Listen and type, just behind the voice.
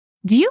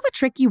Do you have a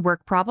tricky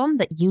work problem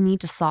that you need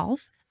to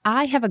solve?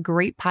 I have a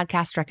great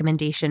podcast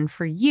recommendation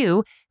for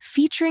you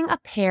featuring a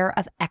pair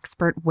of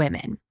expert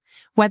women.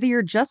 Whether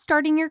you're just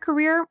starting your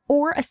career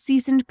or a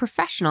seasoned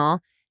professional,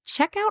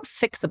 check out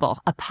Fixable,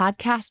 a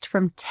podcast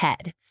from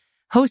TED.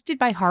 Hosted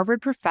by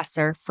Harvard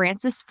professor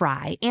Frances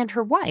Frei and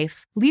her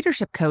wife,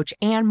 leadership coach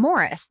Anne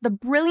Morris, the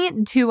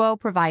brilliant duo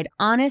provide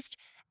honest,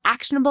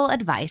 actionable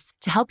advice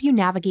to help you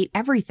navigate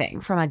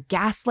everything from a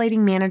gaslighting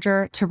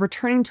manager to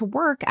returning to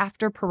work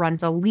after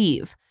parental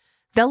leave.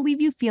 They'll leave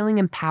you feeling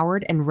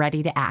empowered and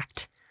ready to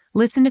act.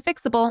 Listen to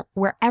Fixable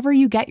wherever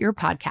you get your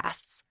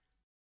podcasts.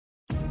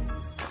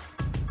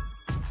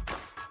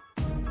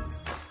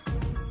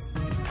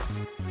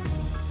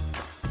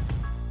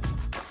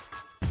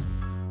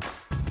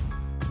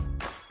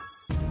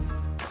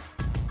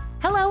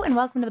 Hello and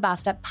welcome to the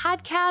Bossed Up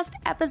Podcast,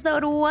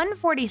 episode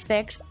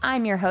 146.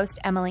 I'm your host,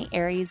 Emily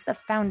Aries, the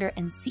founder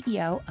and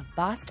CEO of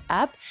Bossed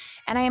Up,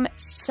 and I am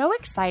so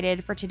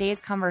excited for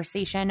today's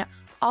conversation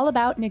all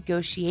about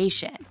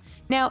negotiation.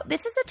 Now,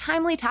 this is a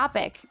timely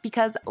topic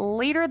because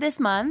later this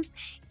month,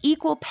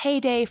 Equal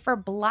Pay Day for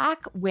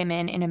Black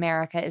women in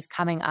America is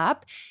coming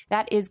up.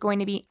 That is going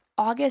to be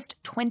August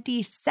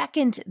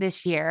 22nd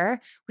this year,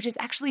 which is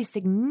actually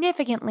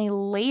significantly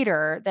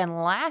later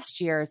than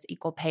last year's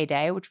Equal Pay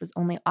Day, which was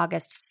only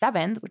August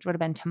 7th, which would have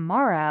been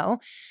tomorrow,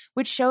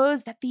 which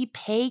shows that the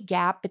pay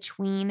gap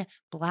between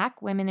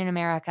Black women in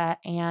America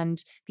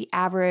and the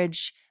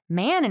average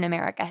man in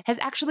America has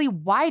actually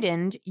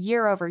widened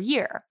year over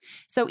year.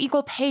 So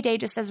Equal Pay Day,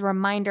 just as a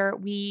reminder,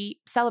 we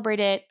celebrate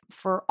it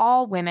for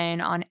all women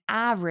on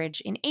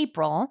average in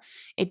April.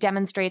 It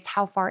demonstrates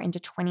how far into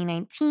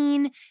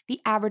 2019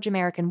 the average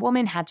American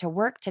woman had to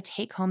work to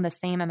take home the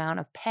same amount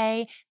of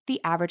pay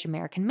the average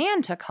American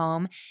man took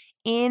home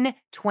in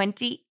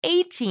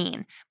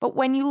 2018. But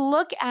when you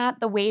look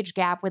at the wage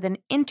gap with an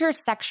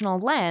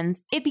intersectional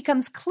lens, it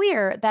becomes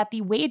clear that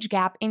the wage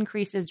gap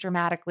increases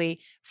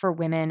dramatically for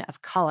women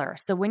of color.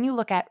 So when you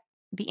look at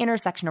the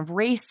intersection of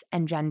race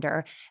and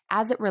gender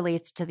as it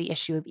relates to the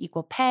issue of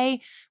equal pay,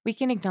 we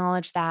can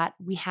acknowledge that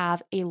we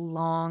have a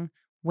long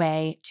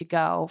way to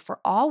go for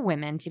all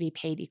women to be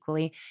paid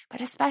equally,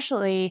 but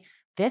especially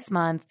this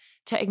month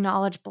to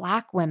acknowledge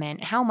Black women,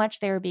 how much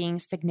they're being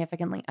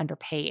significantly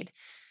underpaid.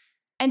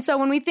 And so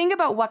when we think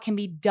about what can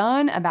be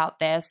done about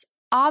this,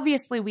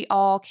 obviously we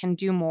all can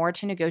do more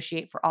to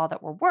negotiate for all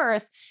that we're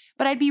worth,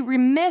 but I'd be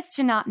remiss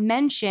to not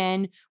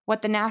mention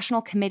what the National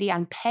Committee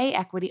on Pay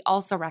Equity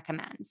also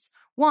recommends.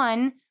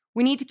 One,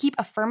 we need to keep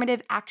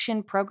affirmative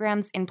action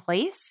programs in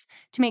place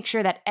to make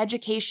sure that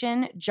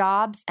education,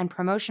 jobs, and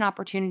promotion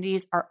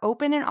opportunities are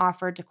open and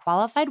offered to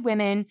qualified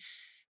women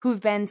who've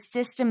been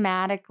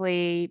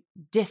systematically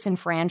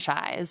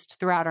disenfranchised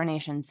throughout our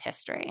nation's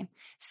history.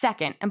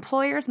 Second,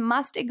 employers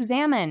must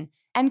examine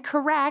and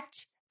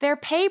correct their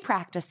pay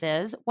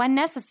practices when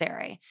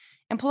necessary.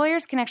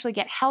 Employers can actually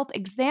get help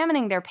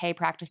examining their pay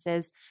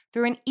practices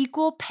through an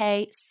equal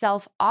pay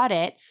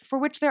self-audit, for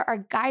which there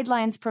are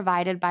guidelines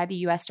provided by the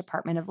U.S.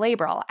 Department of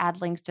Labor. I'll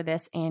add links to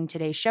this in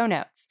today's show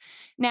notes.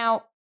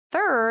 Now,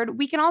 third,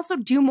 we can also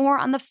do more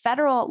on the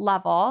federal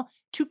level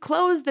to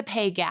close the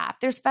pay gap.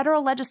 There's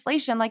federal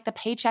legislation like the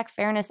Paycheck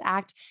Fairness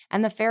Act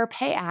and the Fair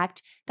Pay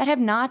Act that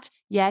have not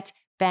yet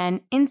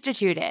been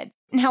instituted.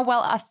 Now, while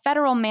a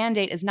federal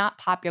mandate is not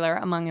popular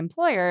among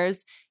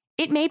employers,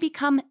 it may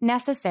become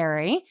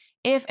necessary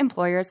if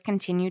employers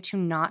continue to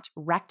not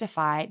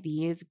rectify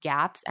these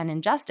gaps and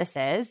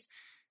injustices.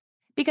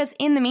 Because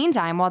in the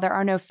meantime, while there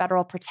are no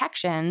federal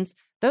protections,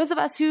 those of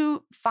us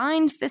who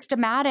find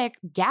systematic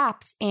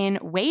gaps in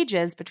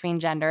wages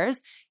between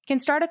genders can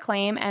start a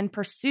claim and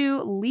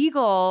pursue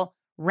legal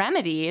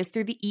remedies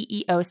through the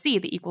EEOC,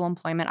 the Equal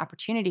Employment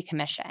Opportunity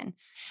Commission.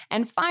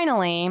 And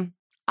finally,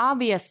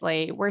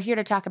 obviously, we're here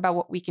to talk about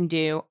what we can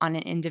do on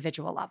an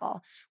individual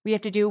level. We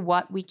have to do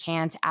what we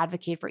can to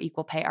advocate for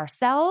equal pay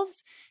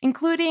ourselves,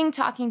 including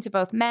talking to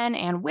both men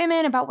and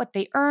women about what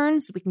they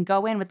earn so we can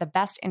go in with the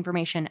best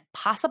information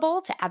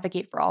possible to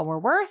advocate for all we're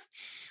worth,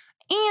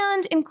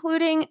 and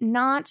including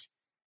not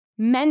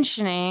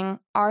mentioning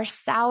our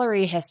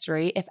salary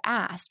history if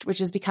asked,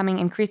 which is becoming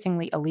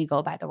increasingly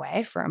illegal, by the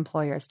way, for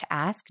employers to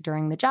ask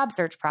during the job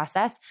search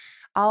process.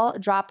 I'll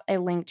drop a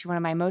link to one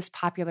of my most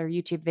popular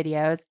YouTube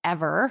videos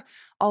ever,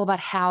 all about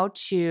how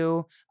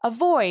to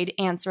avoid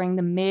answering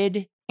the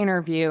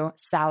mid-interview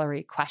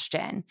salary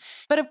question.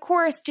 But of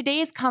course,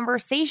 today's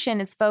conversation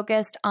is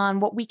focused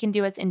on what we can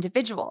do as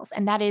individuals,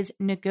 and that is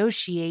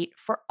negotiate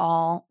for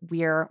all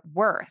we're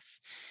worth.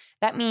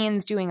 That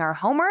means doing our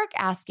homework,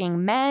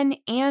 asking men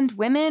and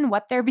women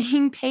what they're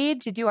being paid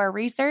to do our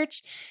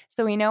research,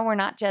 so we know we're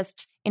not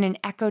just in an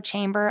echo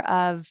chamber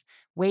of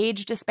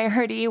wage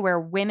disparity where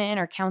women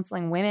are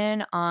counseling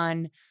women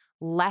on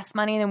less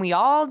money than we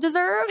all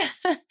deserve.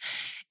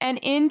 And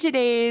in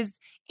today's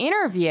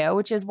interview,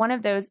 which is one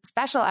of those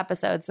special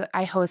episodes that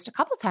I host a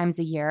couple times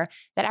a year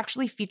that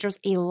actually features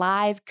a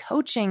live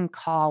coaching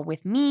call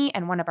with me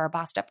and one of our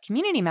Bossed Up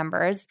community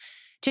members,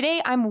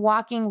 Today, I'm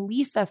walking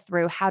Lisa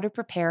through how to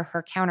prepare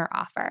her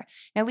counteroffer.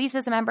 Now, Lisa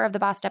is a member of the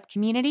Bossed Up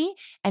community,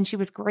 and she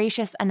was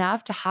gracious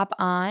enough to hop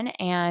on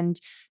and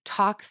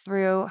talk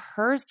through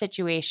her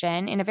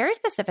situation in a very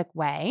specific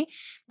way.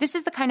 This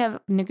is the kind of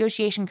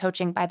negotiation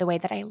coaching, by the way,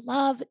 that I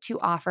love to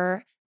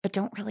offer but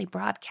don't really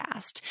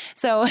broadcast.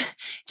 So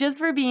just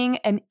for being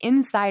an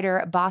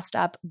insider Bossed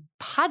Up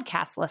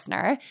podcast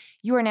listener,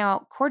 you are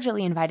now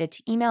cordially invited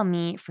to email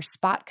me for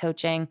spot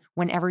coaching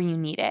whenever you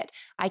need it.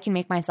 I can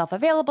make myself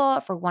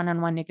available for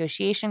one-on-one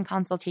negotiation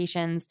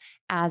consultations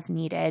as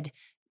needed,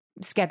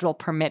 schedule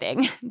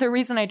permitting. The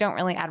reason I don't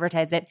really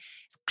advertise it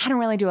is I don't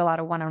really do a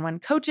lot of one-on-one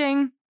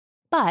coaching,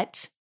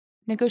 but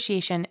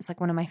negotiation is like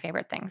one of my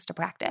favorite things to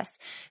practice.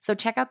 So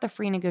check out the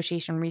free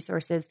negotiation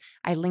resources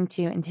I linked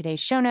to in today's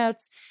show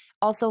notes.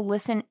 Also,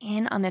 listen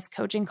in on this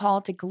coaching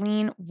call to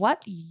glean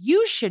what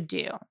you should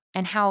do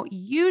and how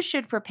you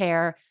should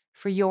prepare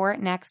for your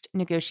next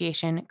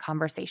negotiation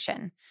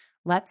conversation.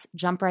 Let's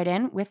jump right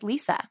in with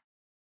Lisa.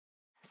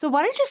 So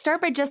why don't you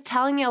start by just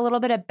telling me a little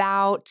bit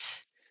about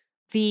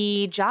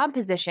the job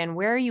position?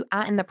 Where are you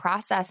at in the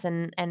process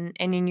and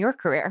in your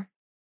career?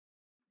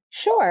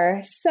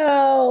 Sure.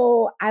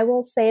 So I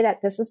will say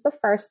that this is the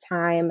first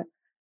time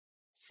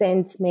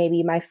since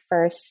maybe my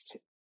first,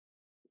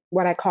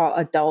 what I call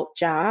adult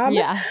job.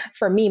 Yeah.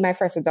 For me, my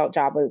first adult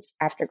job was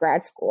after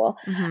grad school.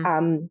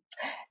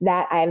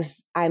 That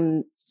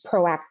I'm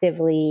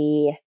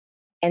proactively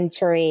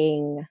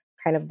entering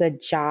kind of the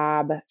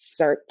job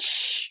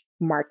search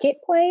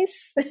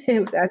marketplace,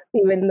 if that's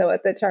even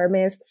what the term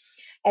is.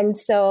 And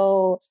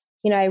so,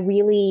 I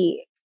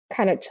really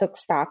kind of took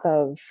stock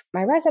of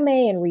my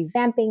resume and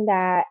revamping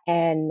that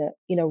and,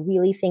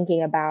 really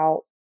thinking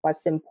about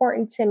what's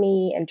important to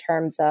me in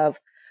terms of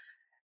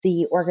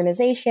the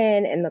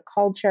organization and the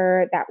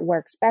culture that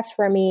works best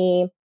for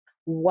me,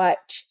 what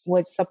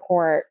would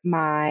support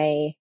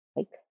my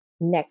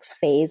next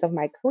phase of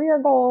my career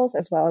goals,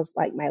 as well as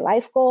my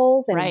life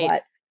goals and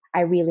what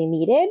I really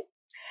needed.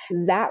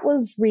 That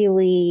was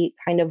really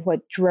kind of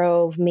what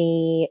drove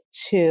me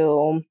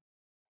to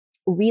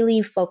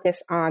really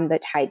focus on the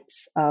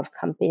types of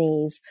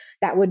companies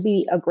that would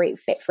be a great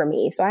fit for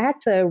me. So I had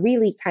to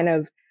really kind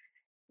of,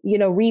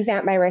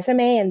 revamp my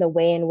resume and the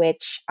way in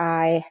which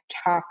I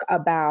talk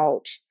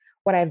about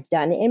what I've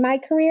done in my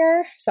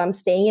career. So I'm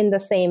staying in the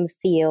same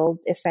field,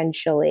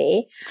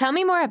 essentially. Tell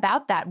me more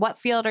about that. What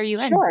field are you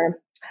in? Sure.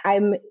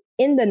 I'm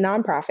in the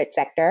nonprofit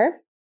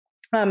sector.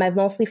 I've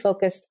mostly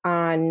focused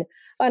on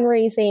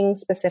fundraising,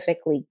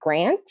 specifically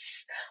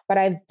grants, but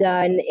I've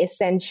done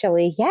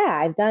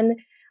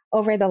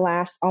over the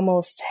last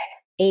almost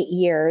 8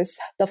 years,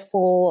 the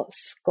full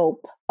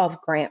scope of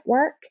grant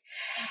work.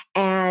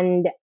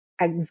 And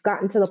I've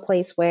gotten to the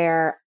place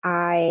where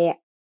I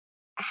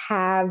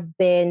have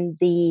been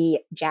the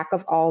jack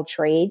of all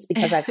trades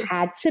because I've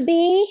had to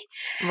be,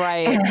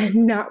 right? And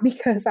not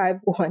because I've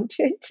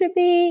wanted to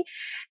be.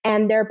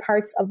 And there are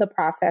parts of the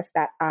process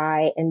that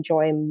I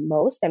enjoy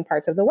most and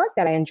parts of the work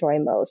that I enjoy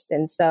most.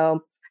 And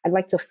so I'd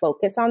like to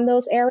focus on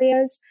those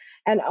areas.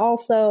 And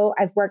also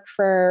I've worked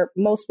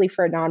mostly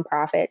for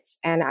nonprofits,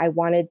 and I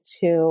wanted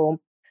to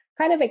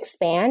kind of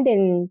expand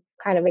and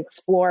kind of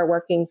explore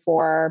working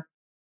for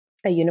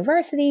a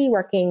university,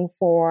 working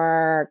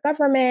for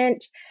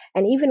government,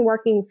 and even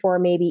working for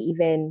maybe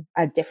even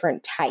a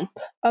different type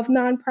of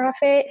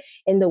nonprofit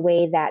in the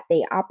way that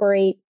they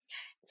operate.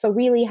 So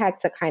really had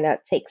to kind of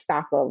take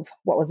stock of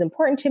what was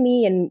important to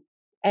me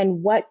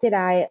and what did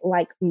I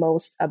like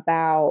most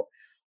about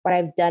what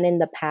I've done in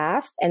the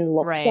past and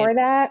look for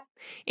that.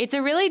 It's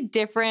a really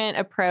different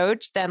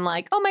approach than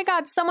oh my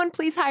God, someone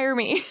please hire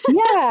me.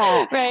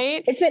 Yeah.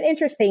 Right. It's been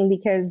interesting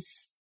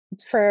because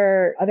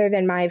other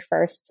than my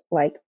first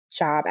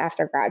job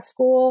after grad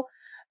school,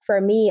 for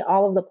me,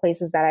 all of the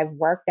places that I've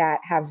worked at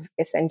have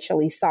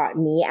essentially sought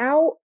me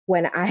out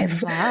when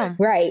I've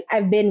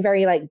been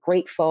very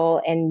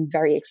grateful and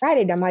very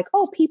excited. I'm like,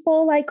 oh,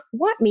 people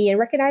want me and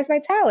recognize my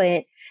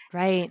talent.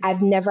 Right.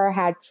 I've never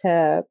had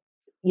to,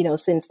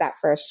 since that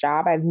first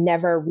job, I've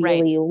never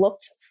really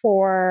looked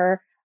for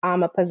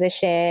a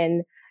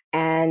position,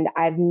 and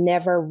I've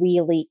never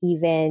really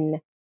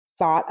even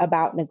thought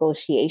about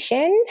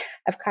negotiation.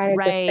 I've kind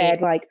of just said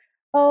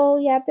oh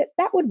yeah,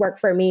 that would work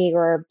for me,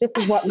 or this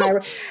is what my,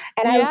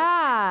 and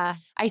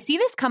I see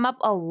this come up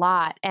a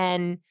lot.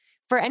 And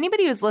for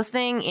anybody who's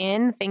listening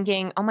in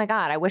thinking, oh my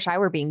God, I wish I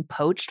were being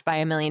poached by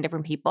a million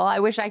different people. I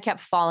wish I kept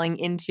falling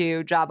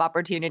into job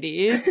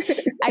opportunities.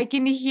 I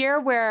can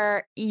hear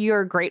where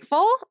you're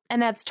grateful,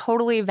 and that's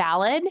totally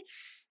valid.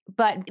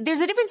 But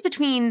there's a difference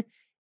between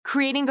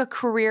creating a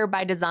career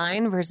by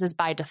design versus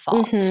by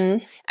default.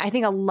 Mm-hmm. I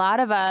think a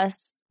lot of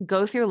us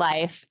go through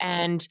life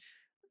and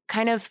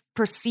kind of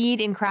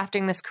proceed in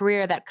crafting this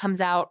career that comes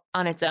out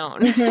on its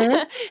own,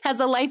 has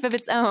a life of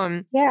its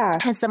own,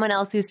 has someone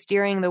else who's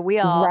steering the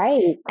wheel.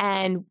 Right.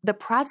 And the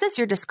process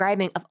you're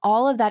describing of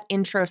all of that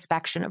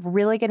introspection of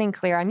really getting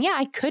clear on,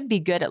 I could be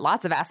good at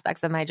lots of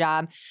aspects of my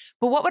job,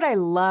 but what would I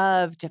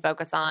love to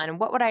focus on? And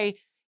what would I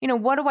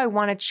what do I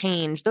want to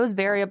change? Those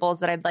variables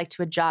that I'd like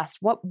to adjust,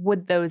 what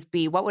would those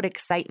be? What would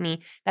excite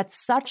me?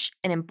 That's such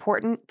an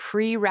important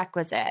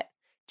prerequisite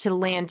to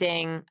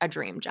landing a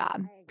dream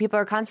job. People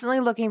are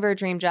constantly looking for a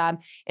dream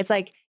job. It's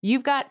like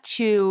you've got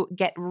to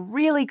get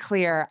really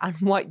clear on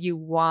what you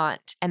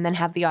want and then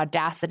have the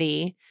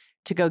audacity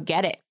to go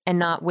get it and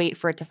not wait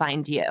for it to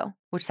find you,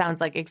 which sounds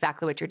like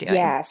exactly what you're doing.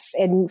 Yes.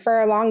 And for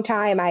a long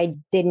time, I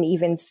didn't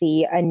even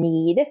see a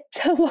need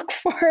to look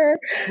for,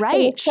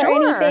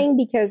 anything,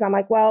 because I'm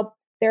like, well,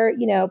 there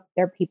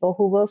are people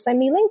who will send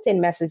me LinkedIn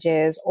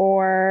messages,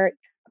 or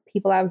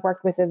people I've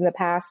worked with in the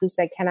past who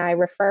said, can I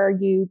refer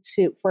you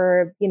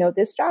for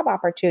this job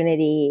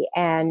opportunity?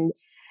 And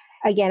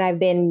again, I've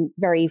been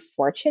very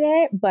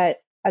fortunate, but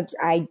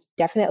I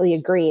definitely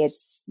agree.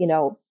 It's,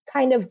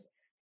 kind of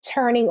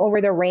turning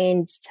over the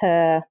reins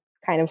to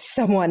kind of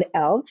someone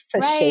else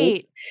to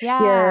shape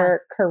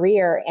your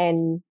career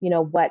and,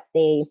 what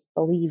they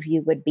believe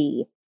you would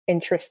be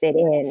interested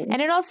in.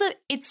 And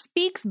it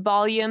speaks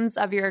volumes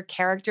of your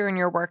character and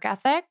your work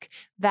ethic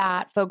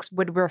that folks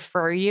would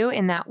refer you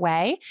in that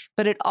way.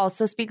 But it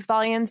also speaks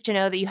volumes to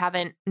know that you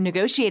haven't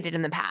negotiated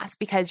in the past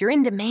because you're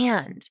in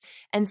demand.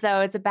 And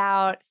so it's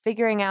about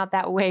figuring out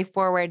that way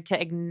forward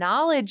to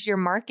acknowledge your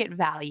market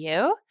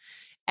value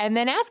and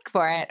then ask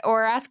for it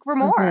or ask for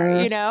more,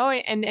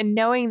 and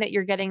knowing that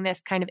you're getting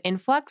this kind of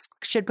influx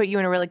should put you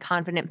in a really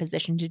confident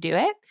position to do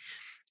it,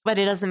 but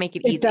it doesn't make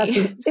it easy.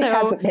 It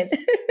hasn't been.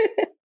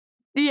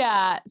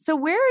 Yeah. So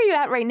where are you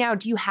at right now?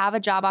 Do you have a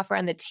job offer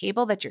on the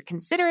table that you're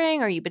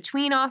considering? Are you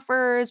between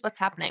offers? What's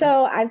happening?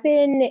 So I've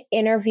been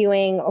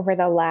interviewing over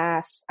the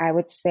last, I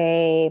would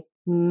say,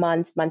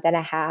 month and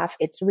a half.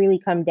 It's really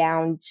come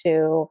down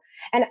to,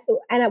 and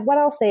what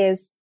I'll say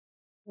is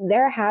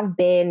there have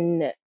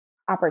been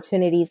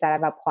opportunities that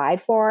I've applied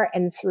for,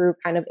 and through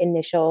kind of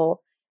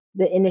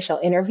the initial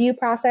interview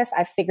process,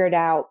 I figured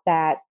out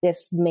that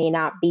this may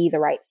not be the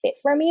right fit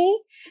for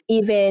me,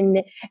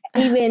 even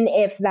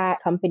if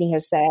that company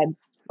has said,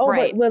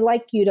 would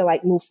like you to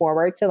move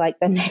forward to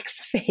the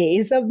next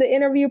phase of the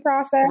interview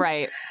process.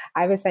 Right.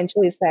 I've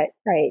essentially said,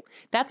 right.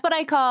 That's what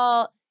I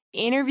call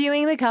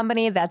interviewing the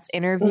company that's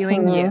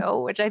interviewing you,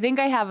 which I think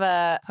I have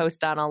a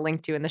post on I'll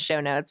link to in the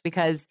show notes,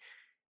 because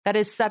that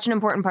is such an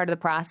important part of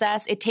the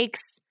process. It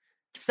takes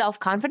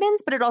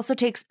self-confidence, but it also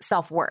takes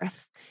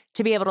self-worth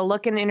to be able to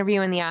look an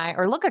interview in the eye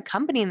or look a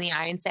company in the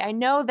eye and say, I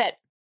know that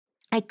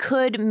I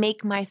could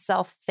make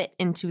myself fit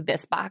into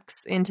this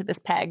box, into this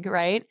peg,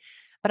 right?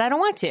 But I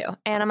don't want to.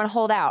 And I'm going to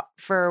hold out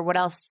for what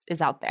else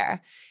is out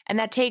there. And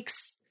that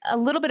takes a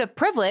little bit of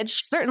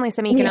privilege, certainly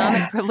some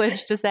economic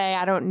privilege, to say,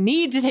 I don't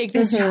need to take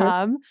this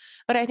job.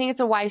 But I think it's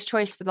a wise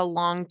choice for the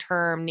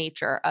long-term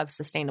nature of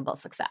sustainable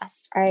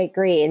success. I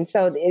agree. And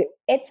so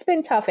it's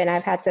been tough. And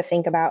I've had to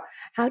think about,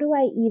 how do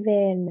I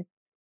even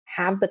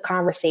have the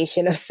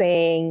conversation of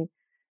saying,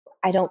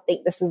 I don't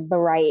think this is the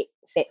right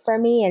fit for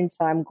me. And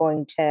so I'm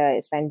going to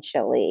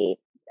essentially,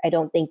 I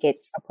don't think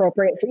it's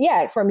appropriate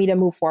for me to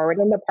move forward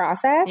in the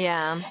process.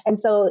 Yeah. And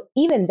so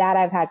even that,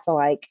 I've had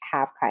to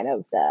have kind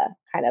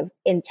of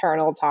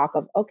internal talk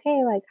of,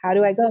 okay, how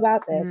do I go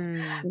about this?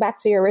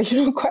 Back to your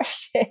original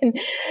question.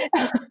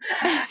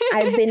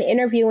 I've been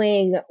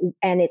interviewing,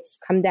 and it's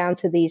come down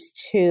to these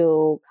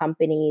two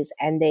companies,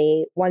 and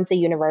one's a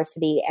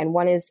university and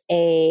one is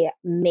a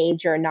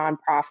major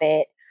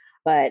nonprofit,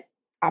 but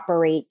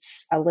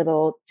operates a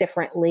little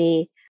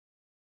differently.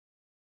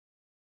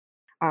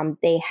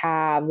 They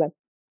have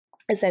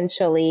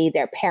essentially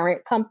their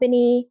parent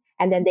company,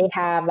 and then they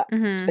have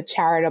a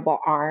charitable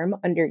arm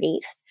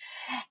underneath.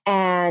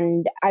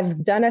 And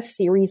I've done a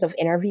series of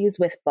interviews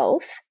with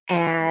both.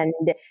 And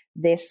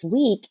this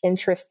week,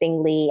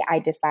 interestingly, I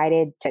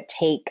decided to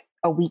take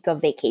a week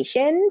of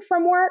vacation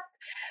from work.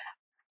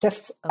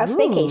 Just a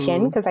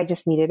staycation, because I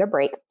just needed a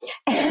break.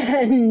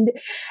 And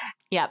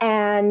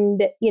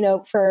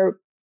for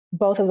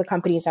both of the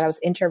companies that I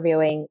was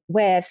interviewing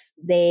with,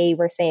 they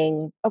were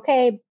saying,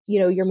 okay,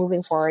 you're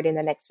moving forward in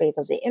the next phase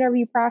of the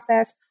interview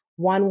process.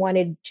 One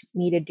wanted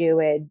me to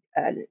do an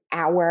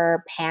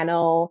hour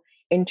panel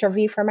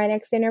interview for my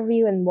next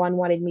interview, and one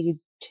wanted me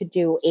to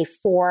do a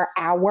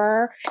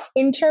 4-hour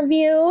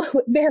interview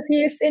with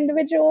various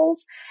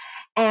individuals.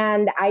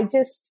 And I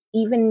just,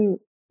 even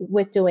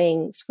with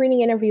doing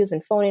screening interviews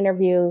and phone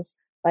interviews,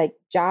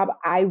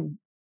 I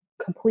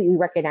completely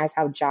recognize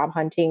how job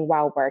hunting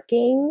while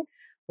working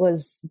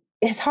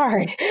is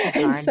hard.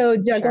 And so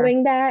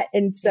juggling that.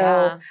 And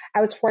so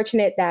I was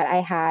fortunate that I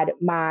had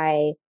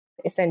my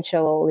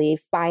essentially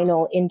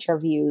final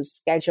interviews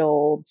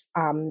scheduled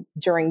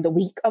during the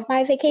week of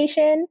my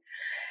vacation,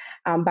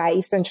 by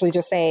essentially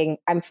just saying,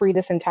 I'm free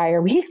this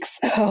entire week.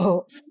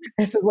 So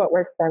this is what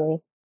works for me.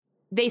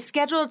 They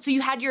scheduled, so you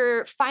had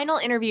your final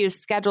interviews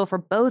scheduled for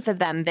both of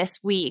them this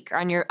week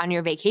on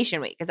your vacation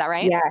week. Is that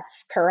right?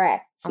 Yes,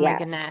 correct. Oh my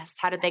goodness.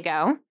 How did they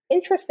go?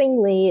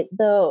 Interestingly,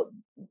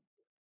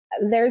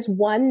 there's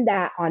one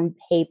that on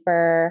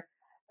paper,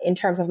 in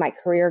terms of my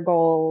career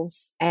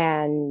goals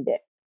and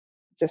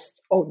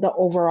just the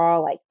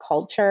overall like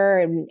culture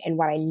and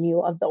what I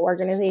knew of the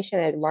organization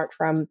and learned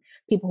from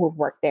people who've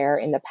worked there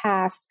in the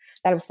past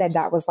that have said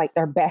that was like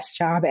their best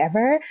job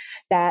ever,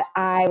 that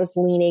I was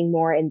leaning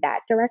more in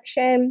that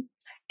direction.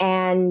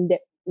 And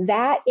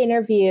that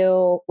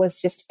interview was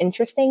just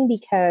interesting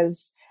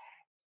because,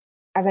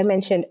 as I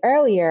mentioned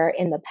earlier,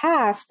 in the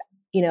past,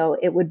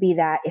 it would be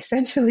that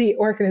essentially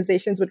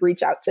organizations would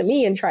reach out to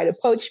me and try to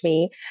poach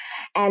me.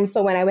 And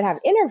so when I would have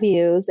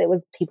interviews,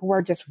 people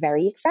were just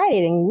very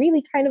excited and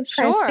really kind of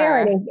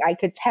transparent. And I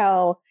could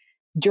tell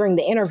during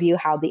the interview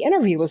how the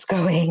interview was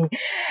going.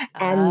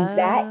 And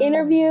that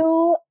interview,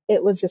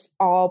 it was just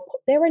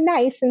they were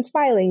nice and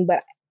smiling,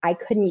 but I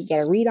couldn't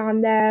get a read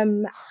on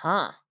them.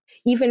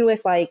 Even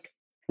with like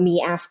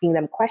me asking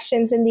them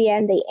questions in the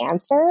end, they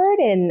answered.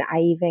 And I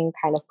even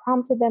kind of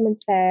prompted them and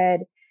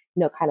said,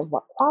 kind of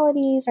what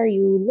qualities are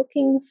you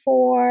looking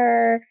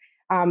for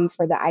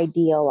the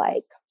ideal,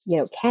 like,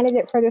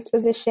 candidate for this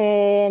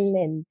position,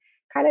 and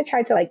kind of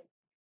tried to like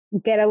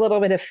get a little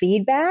bit of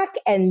feedback.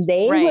 And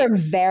they were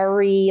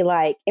very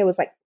like, it was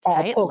like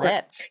all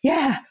poker.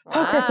 Yeah.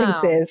 Wow.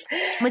 Poker faces.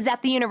 Was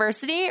that the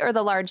university or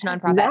the large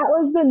nonprofit? That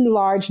was the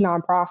large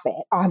nonprofit,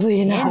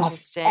 oddly enough.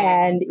 Interesting.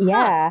 And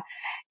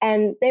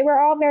and they were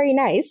all very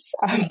nice,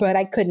 but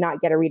I could not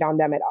get a read on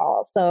them at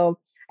all. So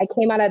I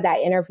came out of that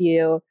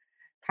interview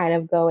kind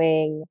of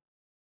going,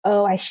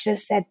 oh, I should have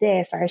said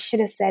this or I should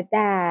have said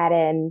that.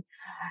 And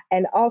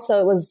also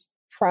it was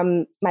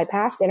from my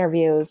past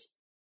interviews,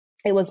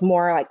 it was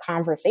more like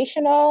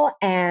conversational,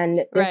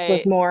 and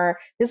this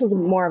was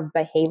more of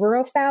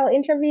behavioral style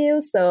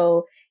interview.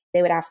 So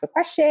they would ask a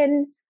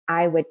question,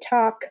 I would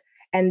talk,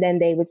 and then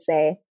they would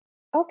say,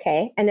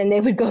 okay. And then they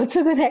would go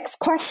to the next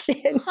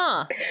question.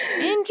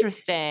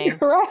 Interesting.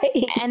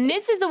 Right. And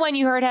this is the one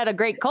you heard had a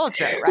great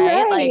culture,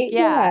 right? Like,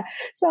 yeah.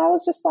 So I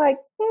was just like,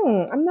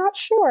 I'm not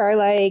sure.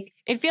 Like,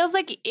 it feels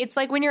like it's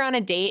like when you're on a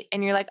date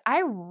and you're like,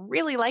 I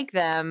really like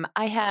them.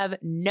 I have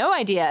no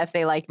idea if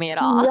they like me at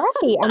all.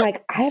 Right. I'm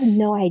like, I have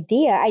no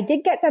idea. I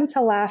did get them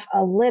to laugh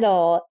a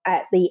little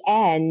at the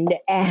end.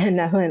 And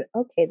I went,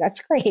 okay,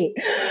 that's great.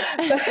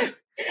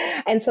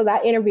 And so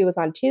that interview was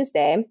on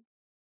Tuesday.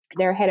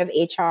 Their head of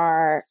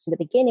HR in the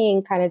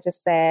beginning kind of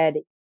just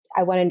said,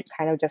 I wanted to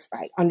kind of just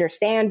like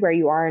understand where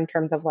you are in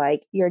terms of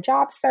like your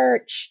job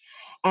search.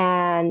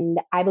 And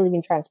I believe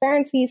in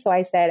transparency. So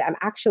I said, I'm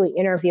actually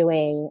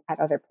interviewing at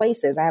other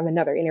places. I have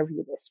another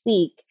interview this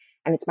week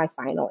and it's my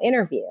final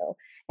interview.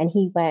 And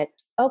he went,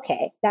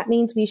 okay, that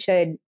means we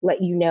should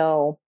let you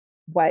know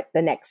what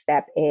the next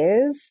step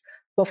is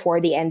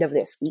before the end of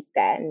this week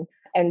then.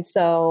 And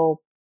so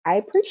I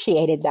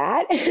appreciated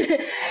that.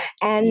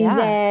 And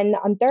then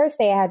on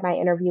Thursday, I had my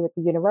interview with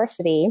the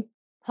university.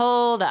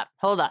 Hold up.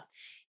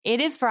 It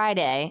is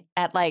Friday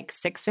at like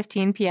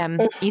 6:15 p.m.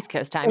 East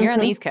Coast time. You're on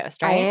the East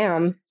Coast, right? I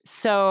am.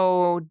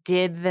 So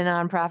did the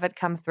nonprofit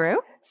come through?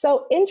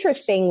 So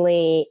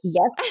interestingly,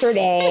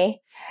 yesterday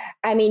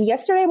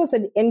was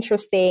an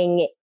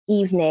interesting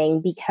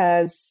evening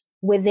because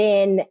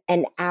within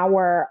an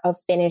hour of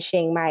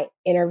finishing my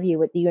interview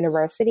with the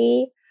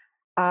university,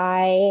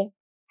 I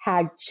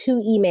had 2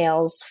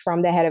 emails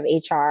from the head of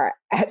HR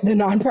at the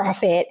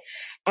nonprofit.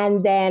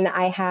 And then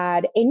I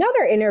had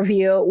another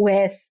interview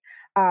with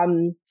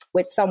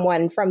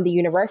someone from the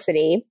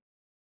university.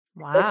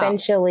 Wow.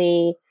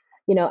 Essentially,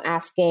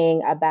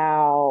 asking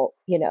about,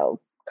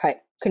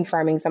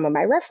 confirming some of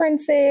my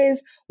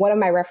references. One of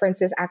my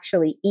references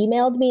actually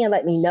emailed me and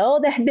let me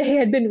know that they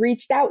had been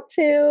reached out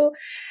to.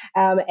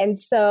 And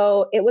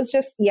so it was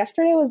just,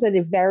 yesterday was a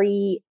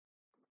very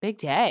big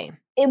day.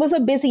 It was a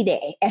busy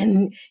day.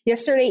 And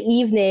yesterday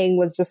evening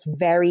was just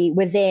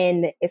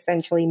within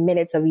essentially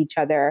minutes of each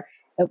other.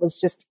 It was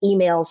just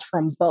emails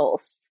from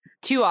both.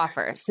 2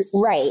 offers.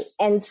 Right.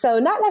 And so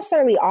not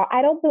necessarily,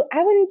 I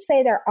wouldn't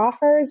say they're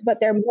offers, but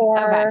they're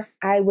more,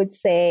 I would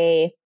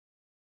say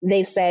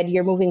they've said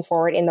you're moving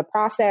forward in the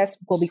process.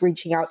 We'll be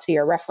reaching out to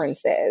your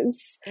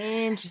references.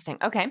 Interesting.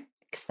 Okay.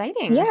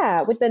 Exciting.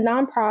 Yeah. With the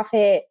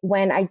nonprofit,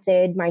 when I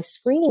did my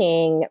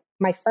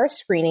first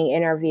screening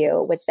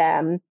interview with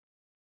them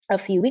a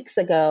few weeks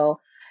ago,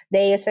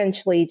 they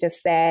essentially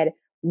just said,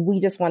 we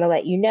just want to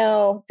let you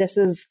know this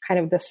is kind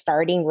of the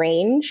starting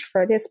range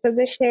for this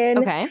position.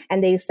 Okay.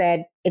 And they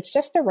said, it's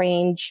just a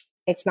range.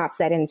 It's not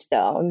set in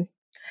stone.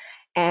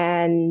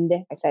 And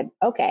I said,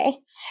 okay.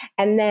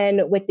 And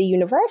then with the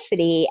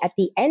university, at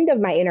the end of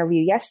my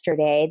interview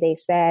yesterday, they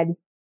said,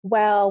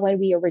 well, when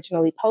we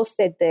originally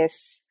posted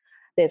this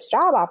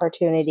job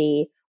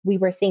opportunity, we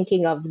were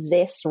thinking of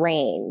this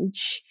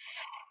range.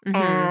 Mm-hmm.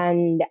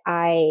 And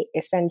I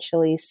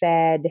essentially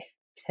said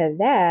to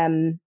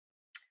them,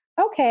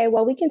 okay,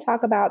 well, we can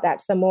talk about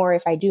that some more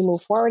if I do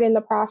move forward in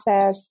the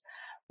process.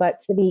 But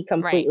to be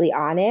completely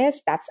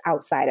honest, that's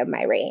outside of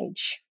my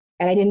range.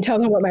 And I didn't tell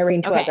them what my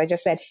range was. I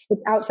just said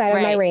it's outside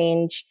of my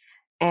range.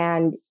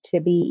 And to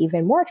be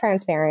even more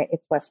transparent,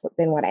 it's less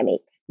than what I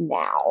make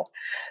now.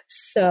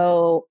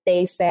 So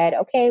they said,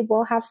 okay,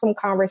 we'll have some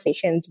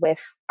conversations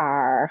with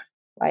our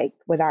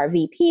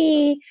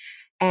VP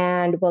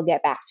and we'll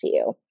get back to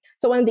you.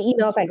 So one of the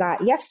emails I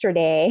got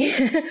yesterday,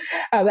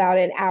 about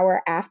an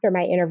hour after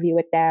my interview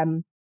with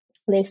them,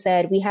 they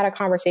said, we had a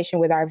conversation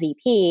with our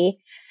VP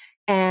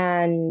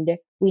and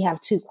we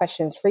have 2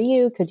 questions for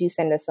you. Could you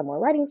send us some more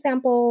writing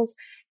samples?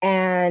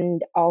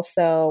 And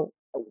also,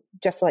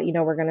 just to let you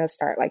know, we're going to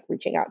start like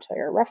reaching out to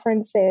your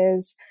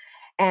references.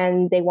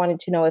 And they wanted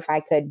to know if I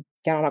could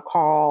get on a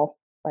call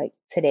like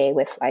today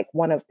with like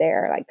one of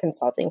their like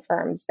consulting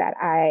firms that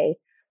I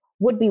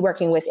would be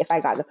working with if I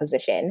got the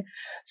position.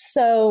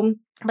 So,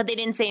 but they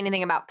didn't say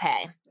anything about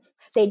pay.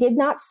 They did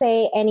not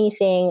say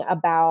anything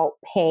about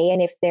pay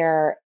and if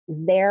their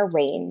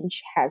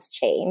range has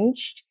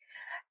changed.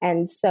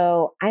 And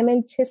so I'm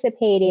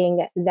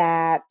anticipating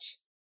that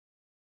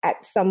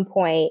at some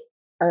point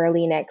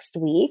early next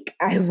week,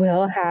 I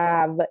will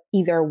have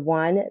either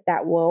one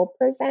that will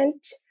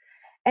present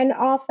an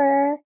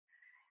offer.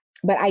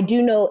 But I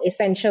do know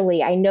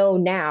essentially, I know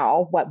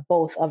now what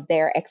both of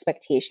their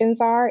expectations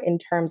are in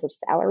terms of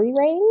salary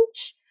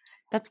range.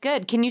 That's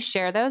good. Can you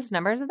share those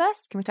numbers with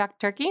us? Can we talk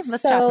turkey?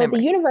 Let's talk numbers. So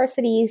the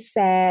university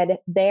said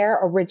their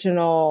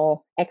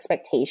original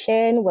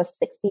expectation was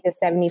 60 to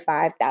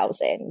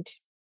 75,000.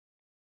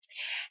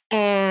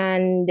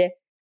 And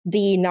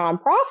the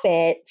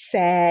nonprofit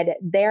said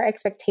their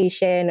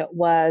expectation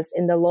was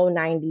in the low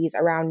 90s,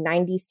 around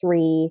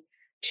 93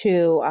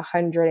 to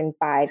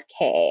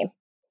 105K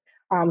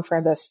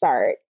for the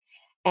start.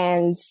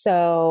 And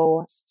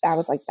so I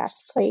was like,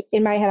 that's great.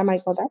 In my head, I'm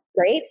like, well, that's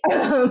great.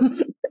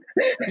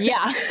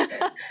 Yeah,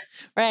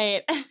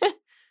 right.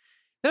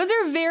 Those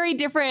are very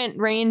different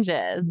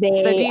ranges. They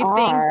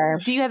so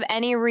do you have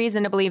any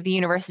reason to believe the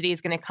university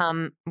is going to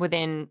come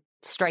within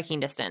striking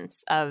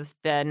distance of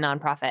the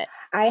nonprofit?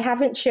 I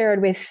haven't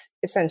shared with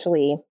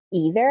essentially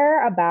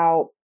either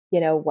about,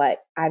 what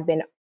I've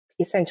been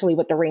essentially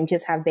what the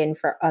ranges have been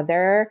for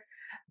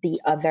the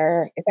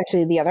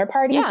other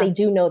parties. Yeah. They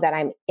do know that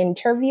I'm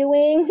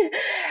interviewing,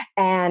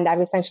 and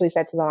I've essentially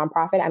said to the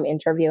nonprofit, I'm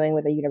interviewing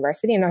with a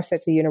university, and I've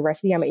said to the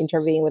university, I'm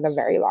interviewing with a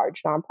very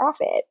large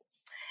nonprofit.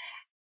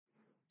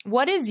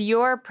 What is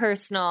your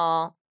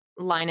personal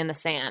line in the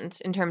sand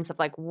in terms of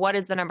like, what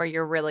is the number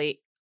you're really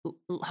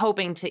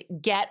hoping to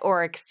get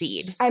or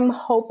exceed? I'm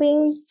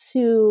hoping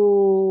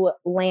to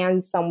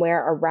land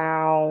somewhere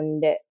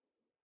around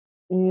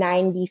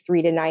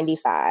 93 to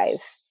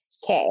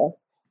 95K.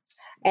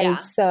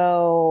 And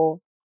so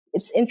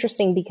it's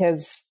interesting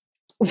because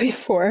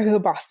before the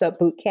Bossed Up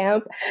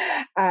Bootcamp,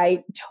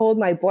 I told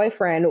my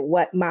boyfriend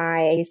what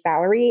my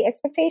salary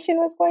expectation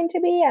was going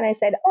to be. And I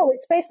said, oh,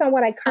 it's based on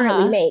what I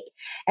currently make.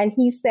 And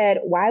he said,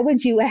 why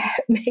would you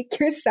make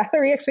your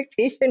salary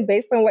expectation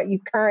based on what you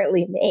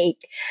currently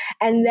make?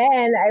 And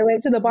then I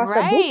went to the Bossed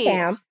Up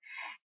Bootcamp,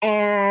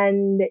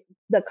 and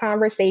the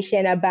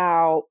conversation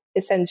about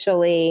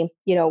essentially,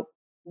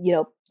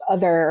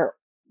 other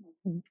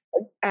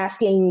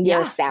asking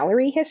your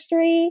salary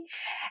history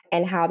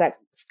and how that's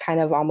kind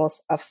of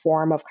almost a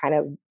form of kind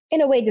of, in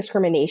a way,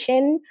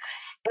 discrimination.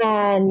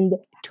 And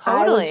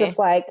I was just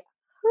like,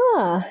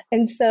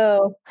 And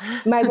so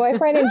my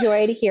boyfriend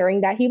enjoyed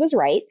hearing that he was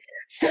right.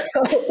 So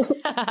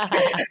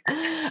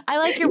I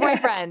like your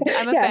boyfriend.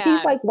 I'm a fan.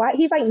 He's like, why?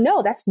 He's like,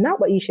 no, that's not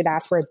what you should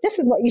ask for. This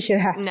is what you should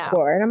ask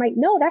for. And I'm like,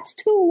 no, that's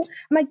too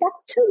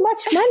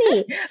much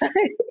money.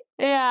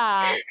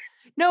 Yeah.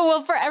 No,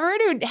 well, for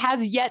everyone who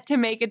has yet to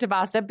make it to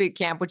Bossed Up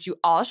Bootcamp, which you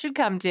all should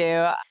come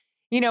to,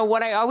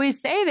 what I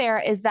always say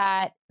there is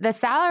that the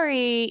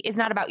salary is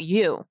not about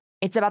you.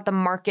 It's about the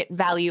market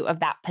value of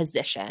that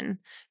position.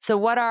 So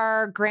what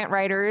are grant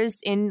writers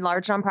in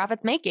large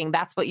nonprofits making?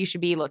 That's what you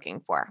should be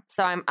looking for.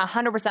 So I'm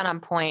 100% on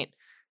point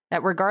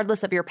that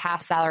regardless of your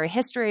past salary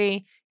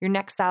history, your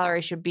next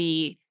salary should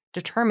be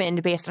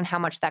determined based on how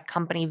much that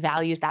company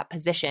values that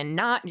position,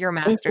 not your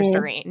master's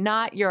degree,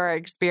 not your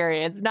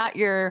experience, not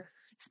your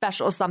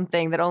special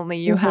something that only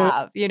you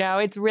have.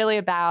 It's really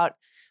about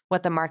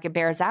what the market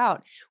bears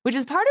out, which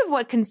is part of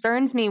what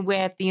concerns me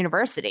with the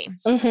university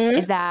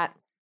is that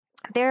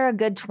they're a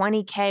good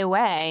 20K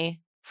away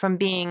from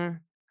being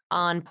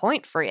on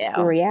point for you.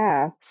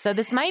 Yeah. So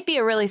this might be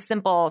a really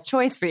simple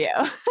choice for you.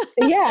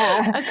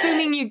 Yeah.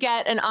 Assuming you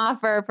get an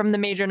offer from the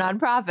major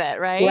nonprofit,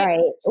 right?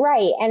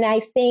 Right. And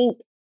I think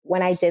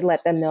when I did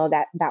let them know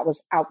that that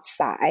was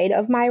outside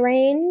of my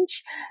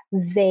range,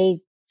 they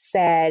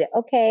said,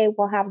 okay,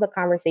 we'll have the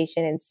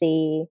conversation and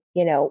see,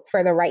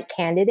 for the right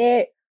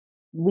candidate,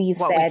 we've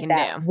said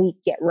that we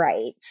get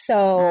right.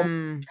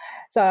 So,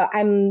 so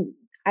I'm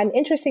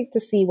interested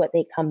to see what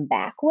they come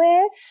back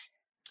with.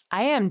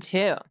 I am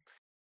too.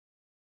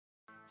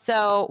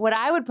 So what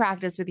I would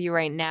practice with you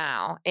right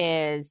now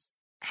is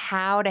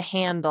how to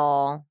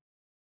handle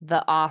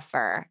the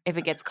offer if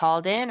it gets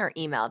called in or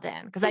emailed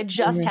in. Because I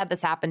just had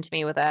this happen to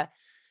me with a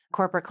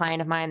corporate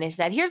client of mine. They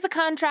said, here's the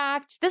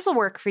contract. This will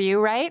work for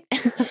you, right?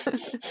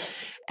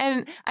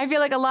 And I feel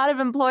like a lot of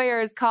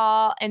employers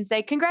call and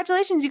say,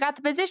 congratulations, you got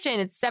the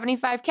position. It's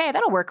 75K.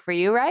 That'll work for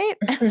you, right?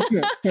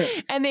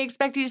 And they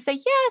expect you to say,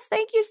 yes,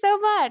 thank you so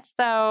much.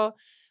 So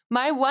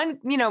my one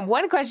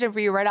question for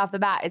you right off the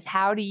bat is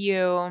how do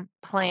you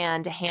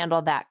plan to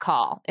handle that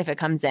call if it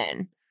comes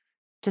in?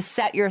 to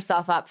set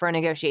yourself up for a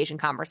negotiation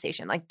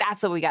conversation. Like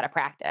that's what we got to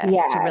practice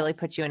to really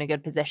put you in a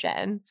good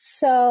position.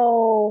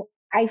 So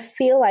I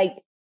feel like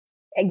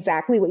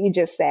exactly what you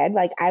just said.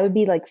 Like I would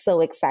be like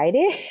so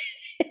excited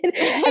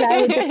and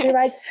I would just be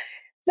like,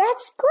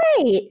 that's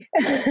great.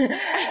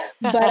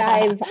 But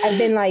I've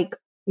been like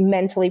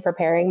mentally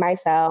preparing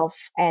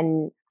myself,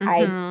 and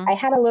I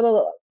had a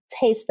little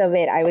taste of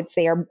it, I would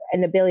say, or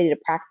an ability to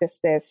practice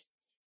this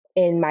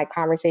in my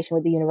conversation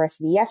with the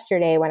university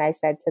yesterday when I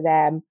said to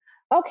them,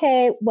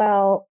 okay,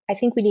 well, I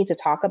think we need to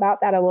talk about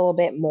that a little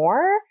bit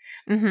more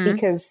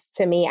because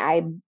to me,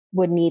 I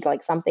would need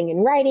like something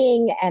in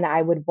writing, and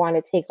I would want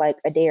to take like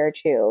a day or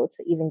two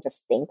to even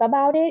just think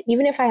about it,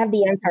 even if I have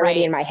the answer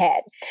already in my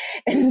head.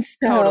 And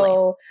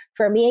so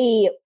for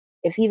me,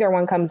 if either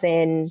one comes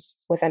in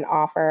with an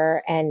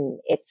offer and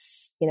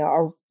it's, you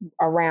know,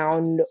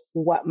 around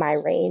what my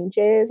range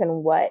is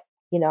and what,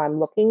 you know, I'm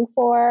looking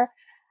for,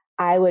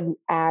 I would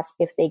ask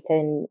if they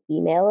can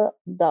email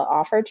the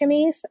offer to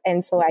me.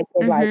 And so I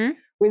could like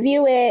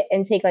review it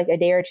and take like a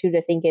day or two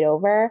to think it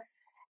over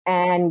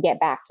and get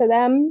back to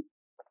them.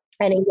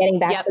 And in getting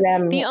back to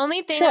them, the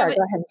only thing I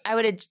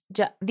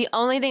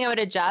would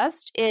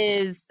adjust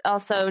is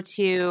also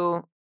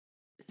to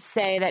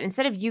say that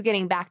instead of you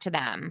getting back to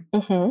them,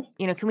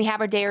 you know, can we have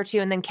a day or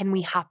two and then can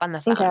we hop on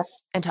the phone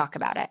and talk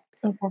about it?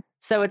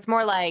 So it's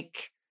more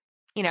like,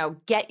 you know,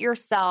 get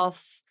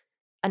yourself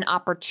an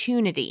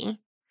opportunity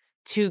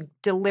to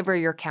deliver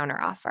your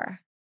counteroffer.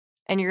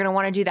 And you're going to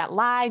want to do that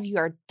live. You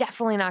are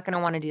definitely not going to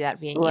want to do that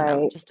via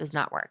email. It just does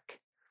not work.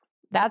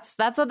 That's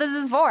what this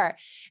is for.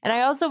 And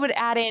I also would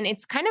add in,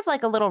 it's kind of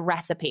like a little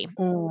recipe.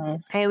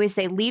 I always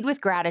say lead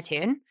with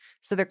gratitude.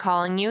 So they're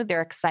calling you,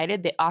 they're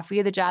excited, they offer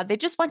you the job. They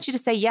just want you to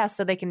say yes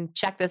so they can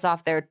check this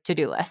off their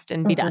to-do list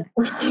and be done.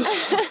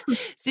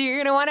 So you're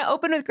going to want to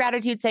open with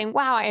gratitude saying,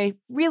 wow, I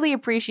really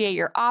appreciate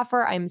your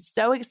offer. I'm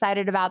so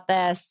excited about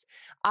this.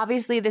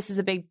 Obviously, this is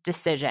a big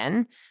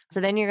decision.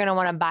 So then you're going to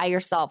want to buy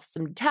yourself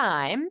some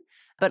time.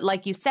 But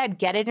like you said,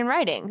 get it in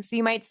writing. So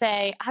you might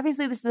say,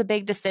 obviously, this is a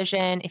big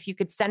decision. If you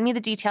could send me the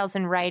details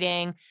in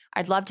writing,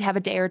 I'd love to have a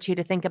day or two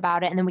to think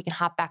about it. And then we can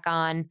hop back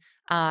on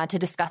to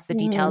discuss the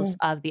details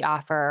of the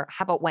offer.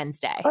 How about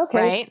Wednesday?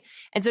 Right?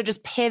 And so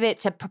just pivot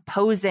to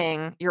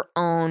proposing your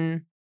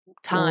own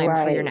time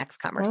for your next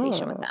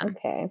conversation with them.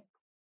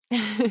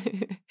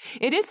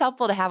 It is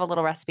helpful to have a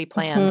little recipe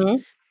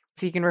planned.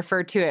 So you can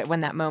refer to it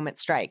when that moment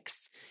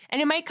strikes. And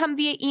it might come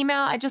via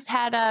email. I just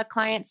had a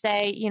client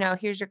say, you know,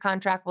 here's your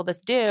contract. Will this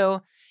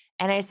do?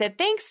 And I said,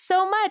 thanks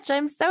so much.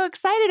 I'm so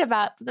excited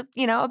about,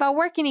 about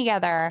working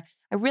together.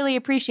 I really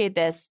appreciate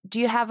this. Do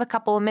you have a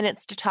couple of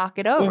minutes to talk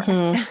it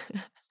over?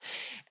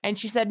 And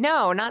she said,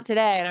 no, not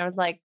today. And I was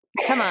like,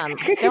 come on,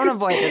 don't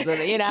avoid this with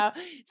it, you know?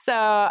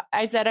 So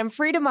I said, I'm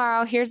free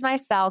tomorrow. Here's my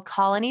cell.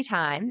 Call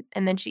anytime.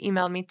 And then she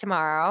emailed me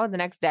tomorrow, the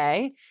next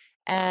day.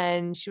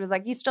 And she was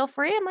like, you still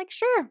free? I'm like,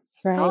 sure,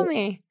 call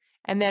me.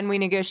 And then we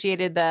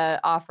negotiated the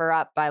offer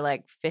up by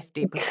like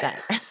 50%.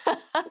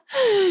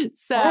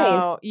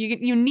 So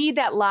you need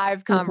that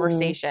live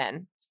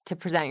conversation to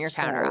present your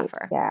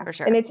counteroffer. For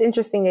sure. And it's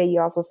interesting that you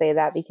also say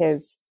that,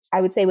 because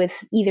I would say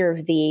with either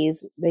of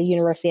these, the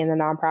university and the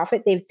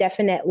nonprofit, they've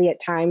definitely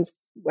at times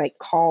like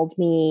called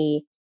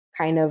me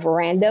kind of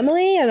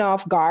randomly and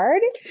off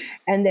guard.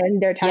 And then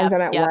there are times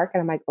I'm at work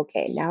and I'm like,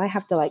 okay, now I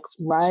have to like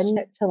run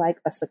to like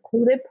a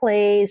secluded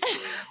place,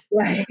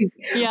 like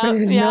where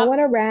there's no one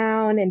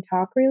around, and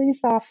talk really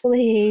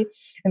softly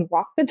and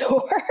lock the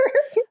door.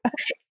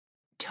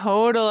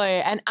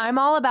 Totally. And I'm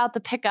all about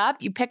the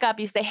pickup. You pick up,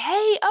 you say,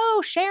 hey,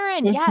 oh,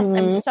 Sharon, yes,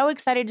 I'm so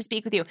excited to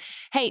speak with you.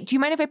 Hey, do you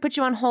mind if I put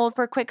you on hold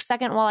for a quick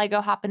second while I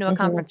go hop into a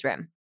conference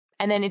room?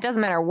 And then it doesn't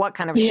matter what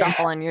kind of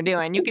shuffling you're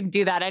doing. You can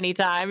do that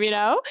anytime, you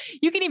know?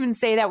 You can even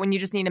say that when you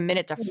just need a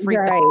minute to freak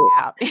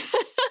out,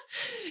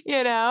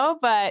 you know?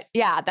 But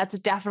yeah, that's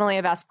definitely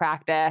a best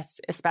practice,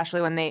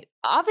 especially when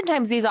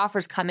oftentimes these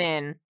offers come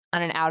in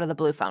on an out of the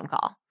blue phone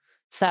call.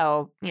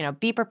 So, you know,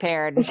 be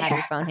prepared and have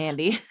your phone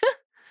handy.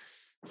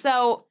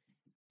 So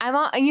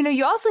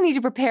you also need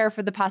to prepare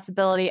for the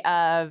possibility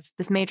of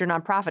this major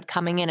nonprofit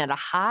coming in at a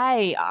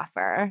high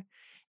offer,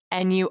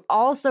 and you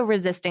also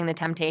resisting the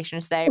temptation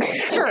to say,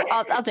 sure,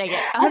 I'll take it.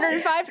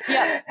 105?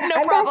 Yeah,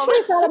 no problem. I've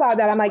actually thought about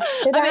that. I'm like,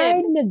 should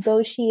I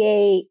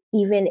negotiate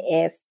even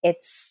if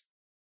it's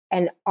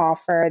an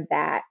offer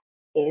that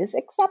is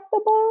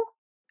acceptable?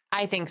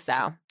 I think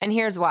so. And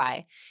here's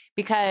why.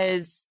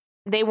 Because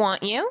they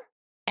want you,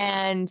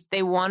 and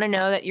they want to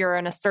know that you're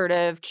an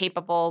assertive,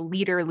 capable,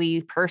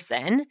 leaderly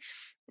person.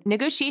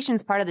 Negotiation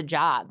is part of the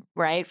job,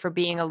 right? For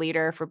being a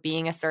leader, for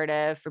being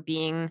assertive, for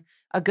being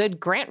a good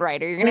grant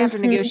writer. You're going to have to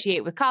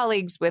negotiate with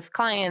colleagues, with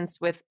clients,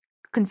 with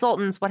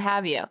consultants, what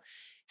have you.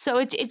 So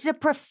it's a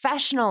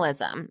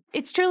professionalism.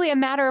 It's truly a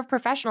matter of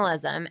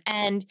professionalism.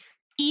 And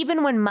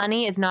even when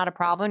money is not a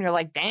problem, you're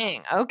like,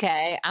 dang,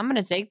 okay, I'm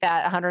going to take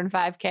that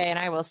 $105K and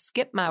I will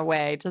skip my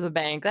way to the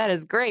bank. That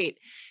is great.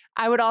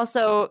 I would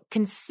also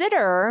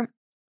consider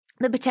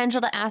the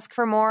potential to ask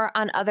for more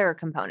on other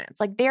components.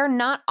 Like they're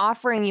not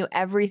offering you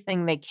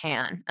everything they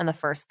can on the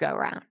first go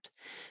round.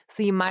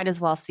 So you might as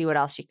well see what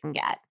else you can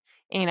get.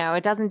 You know,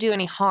 it doesn't do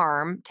any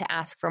harm to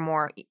ask for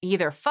more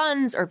either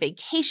funds or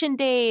vacation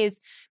days.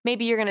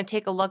 Maybe you're going to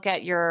take a look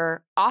at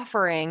your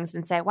offerings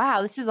and say,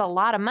 wow, this is a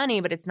lot of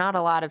money, but it's not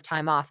a lot of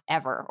time off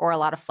ever or a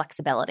lot of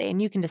flexibility.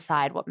 And you can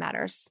decide what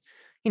matters,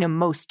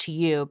 most to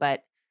you.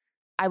 But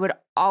I would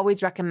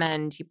always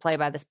recommend you play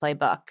by this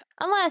playbook,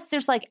 unless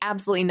there's like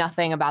absolutely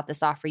nothing about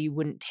this offer you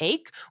wouldn't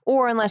take,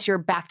 or unless you're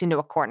backed into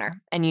a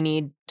corner and you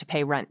need to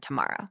pay rent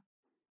tomorrow.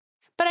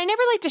 But I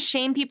never like to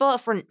shame people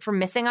for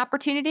missing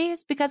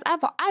opportunities, because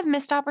I've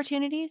missed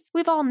opportunities.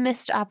 We've all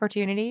missed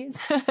opportunities.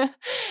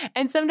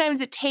 And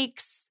sometimes it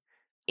takes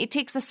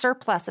a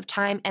surplus of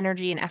time,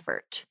 energy, and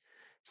effort.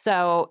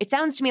 So it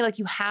sounds to me like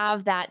you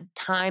have that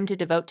time to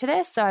devote to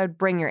this. So I would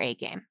bring your A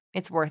game.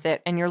 It's worth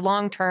it. And your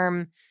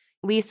long-term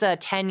Lisa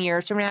 10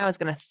 years from now is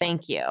going to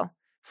thank you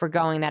for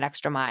going that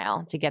extra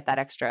mile to get that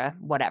extra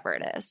whatever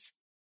it is.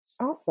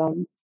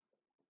 Awesome.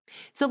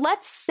 So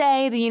let's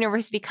say the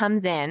university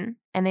comes in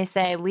and they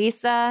say,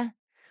 Lisa,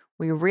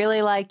 we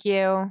really like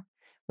you.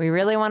 We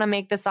really want to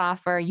make this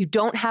offer. You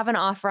don't have an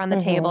offer on the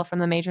table from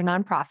the major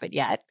nonprofit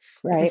yet,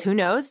 because who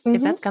knows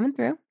if that's coming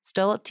through,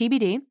 still at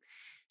TBD.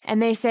 And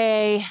they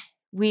say,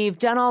 we've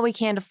done all we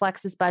can to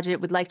flex this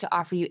budget. We'd like to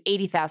offer you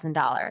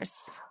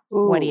 $80,000.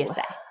 What do you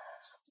say?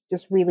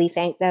 Just really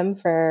thank them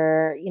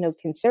for,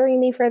 considering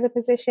me for the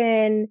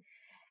position,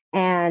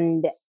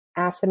 and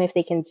ask them if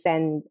they can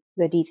send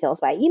the details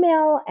by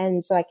email.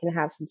 And so I can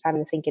have some time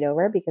to think it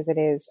over, because it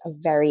is a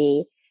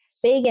very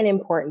big and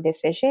important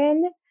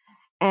decision.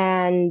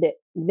 And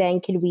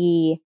then could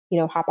we,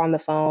 hop on the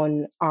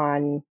phone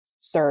on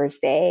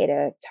Thursday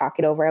to talk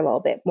it over a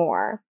little bit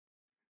more?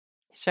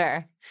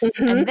 Sure.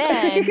 And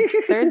then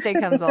Thursday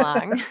comes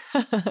along.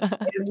 This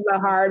is the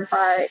hard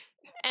part.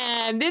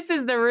 And this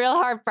is the real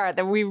hard part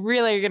that we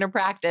really are going to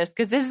practice,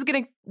 because this is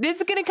going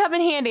to come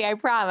in handy, I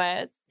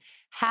promise.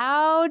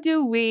 How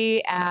do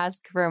we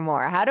ask for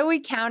more? How do we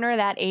counter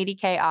that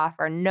 $80K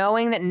offer,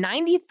 knowing that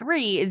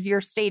 93 is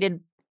your stated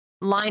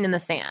line in the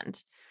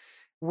sand?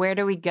 Where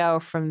do we go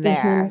from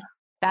there?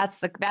 That's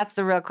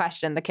the real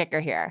question, the kicker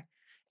here.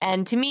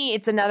 And to me,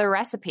 it's another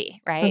recipe,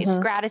 right? It's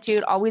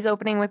gratitude, always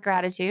opening with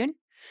gratitude.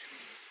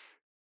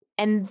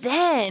 And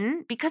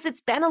then, because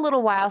it's been a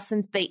little while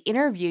since they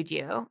interviewed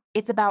you,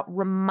 it's about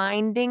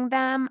reminding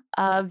them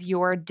of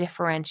your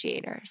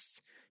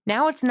differentiators.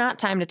 Now it's not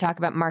time to talk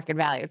about market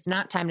value. It's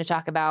not time to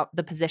talk about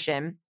the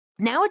position.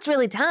 Now it's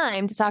really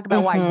time to talk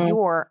about why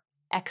you're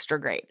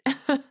extra great,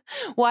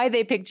 why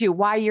they picked you,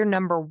 why you're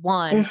number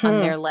one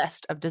on their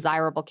list of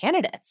desirable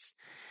candidates.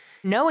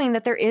 Knowing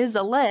that there is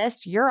a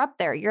list, you're up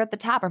there, you're at the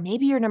top, or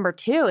maybe you're number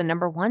two and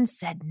number one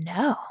said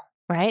no.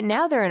 Right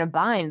now they're in a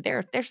bind.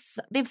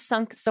 They've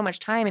sunk so much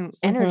time and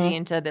energy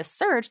into this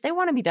search. They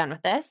want to be done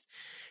with this.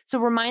 So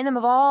remind them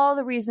of all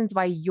the reasons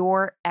why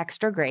you're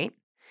extra great.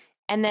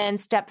 And then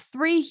step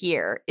 3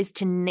 here is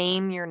to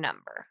name your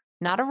number,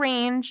 not a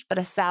range, but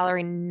a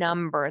salary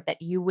number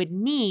that you would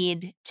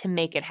need to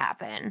make it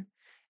happen.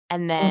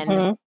 And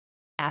then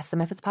ask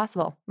them if it's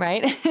possible,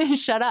 right?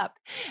 Shut up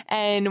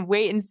and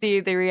wait and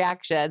see the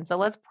reaction. So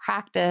let's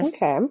practice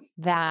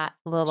that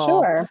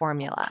little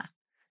formula.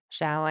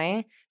 Shall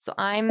we? So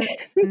I'm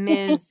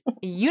Ms.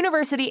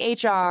 University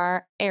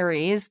HR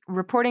Aries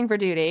reporting for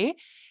duty.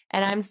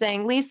 And I'm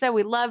saying, Lisa,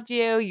 we loved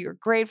you. You're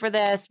great for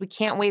this. We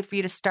can't wait for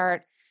you to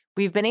start.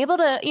 We've been able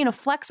to,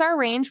 flex our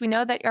range. We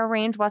know that our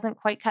range wasn't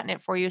quite cutting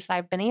it for you. So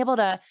I've been able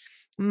to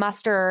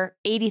muster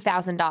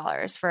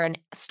 $80,000 for a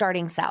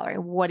starting salary.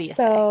 What do you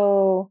say?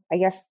 So I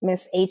guess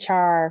Miss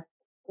HR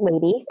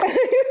lady,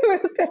 I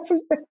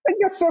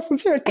guess that's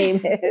what your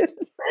name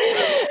is.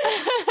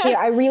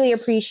 I really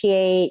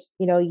appreciate,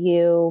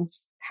 you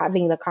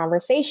having the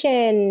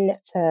conversation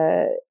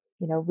to,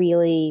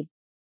 really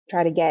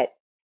try to get,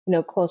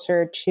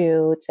 closer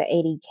to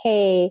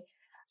 80K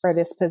for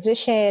this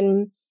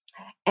position.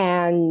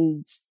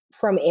 And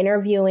from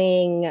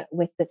interviewing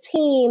with the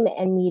team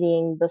and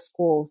meeting the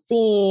school's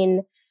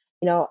dean,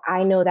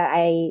 I know that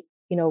I,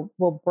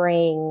 will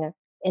bring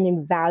an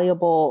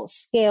invaluable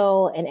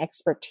skill and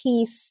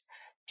expertise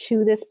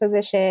to this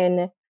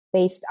position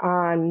based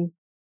on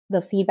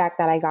the feedback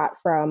that I got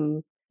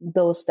from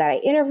those that I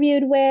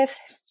interviewed with,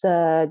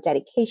 the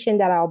dedication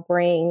that I'll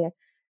bring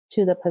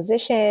to the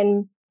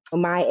position,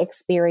 my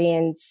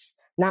experience,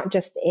 not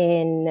just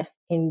in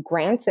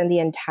grants and the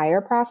entire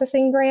process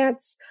in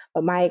grants,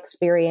 but my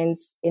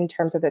experience in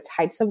terms of the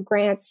types of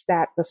grants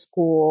that the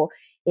school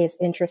is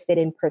interested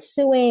in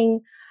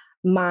pursuing,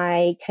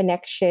 my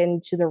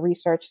connection to the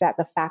research that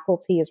the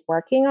faculty is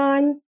working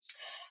on.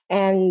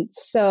 And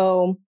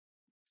so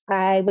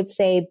I would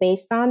say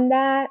based on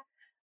that,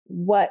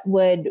 what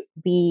would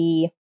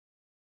be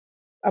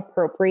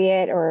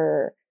appropriate,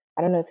 or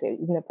I don't know if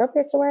even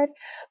appropriate is the word,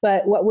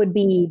 but what would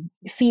be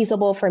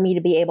feasible for me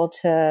to be able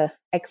to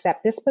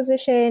accept this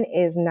position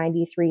is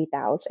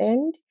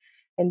 93,000.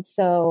 And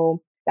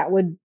so that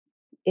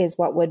is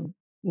what would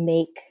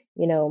make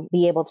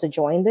be able to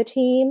join the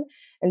team.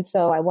 And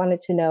so I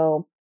wanted to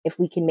know if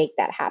we can make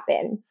that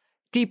happen.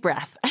 Deep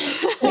breath.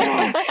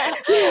 Yeah.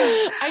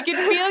 I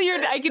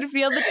can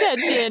feel the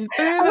tension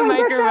through the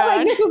microphone. I felt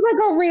like this was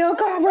like a real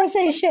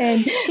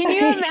conversation. Can you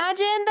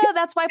imagine though?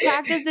 That's why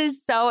practice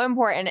is so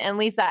important. And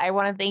Lisa, I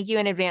want to thank you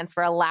in advance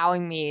for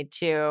allowing me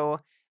to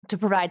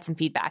provide some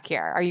feedback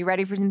here. Are you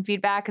ready for some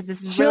feedback? Because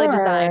this is really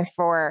designed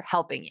for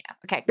helping you.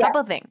 Okay,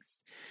 couple of things.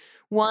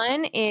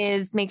 One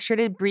is make sure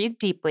to breathe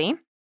deeply.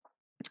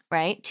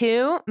 Right?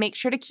 2, make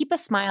sure to keep a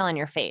smile on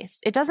your face.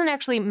 It doesn't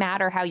actually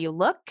matter how you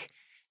look,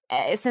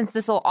 since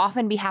this will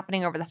often be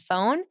happening over the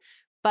phone.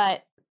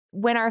 But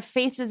when our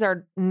faces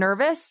are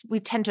nervous, we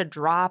tend to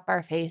drop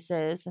our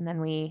faces and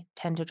then we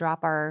tend to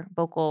drop our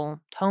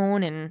vocal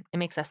tone and it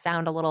makes us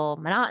sound a little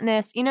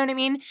monotonous. You know what I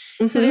mean?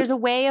 Mm-hmm. So there's a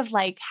way of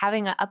like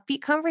having an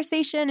upbeat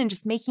conversation and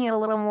just making it a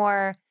little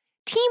more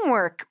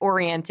teamwork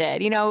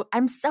oriented.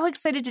 I'm so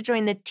excited to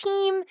join the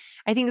team.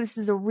 I think this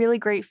is a really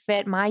great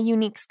fit. My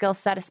unique skill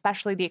set,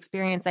 especially the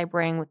experience I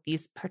bring with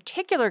these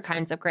particular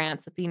kinds of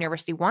grants that the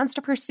university wants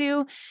to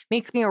pursue,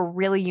 makes me a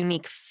really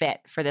unique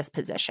fit for this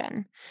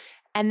position.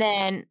 And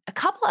then a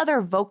couple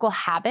other vocal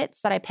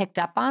habits that I picked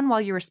up on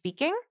while you were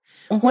speaking.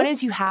 Mm-hmm. One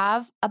is you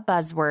have a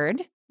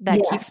buzzword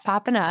that keeps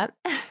popping up.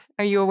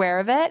 Are you aware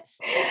of it?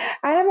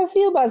 I have a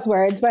few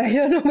buzzwords, but I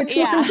don't know which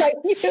ones I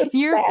use.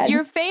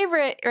 Your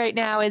favorite right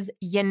now is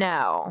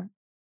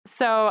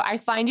So I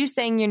find you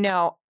saying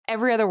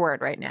every other word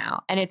right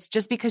now. And it's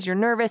just because you're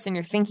nervous and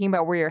you're thinking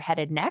about where you're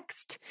headed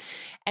next.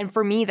 And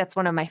for me, that's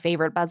one of my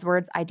favorite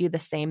buzzwords. I do the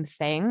same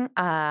thing.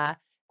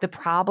 The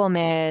problem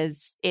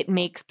is it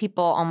makes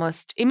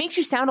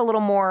you sound a little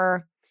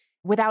more,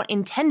 without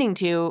intending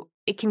to,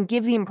 it can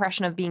give the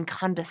impression of being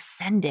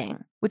condescending,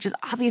 which is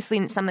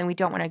obviously something we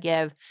don't want to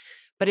give,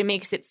 but it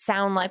makes it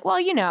sound like, well,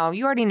 you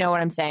already know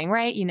what I'm saying,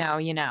 right?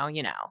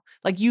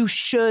 Like you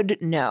should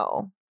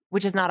know,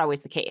 which is not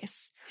always the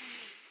case.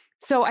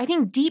 So I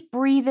think deep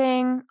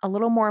breathing, a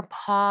little more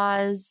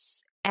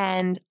pause,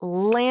 and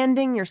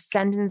landing your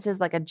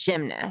sentences like a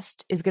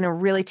gymnast is going to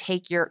really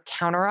take your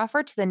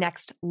counteroffer to the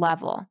next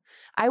level.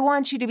 I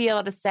want you to be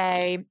able to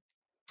say,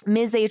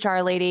 Ms.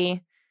 HR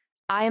lady,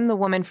 I am the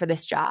woman for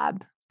this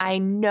job. I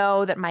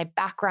know that my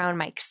background,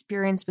 my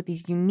experience with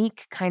these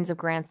unique kinds of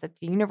grants that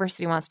the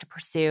university wants to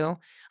pursue,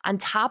 on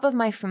top of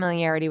my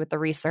familiarity with the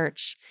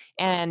research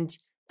and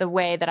the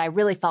way that I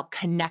really felt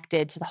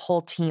connected to the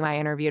whole team I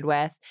interviewed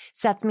with,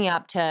 sets me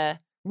up to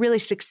really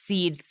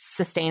succeed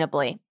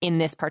sustainably in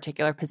this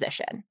particular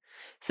position.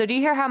 So do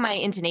you hear how my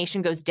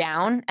intonation goes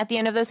down at the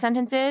end of those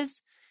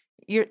sentences?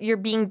 You're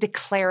being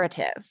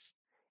declarative.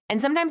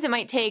 And sometimes it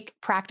might take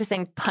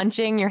practicing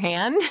punching your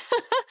hand.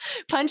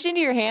 Punch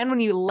into your hand when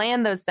you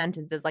land those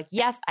sentences like,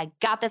 yes, I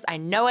got this. I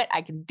know it.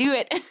 I can do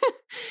it.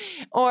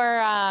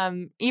 Or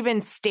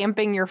even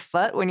stamping your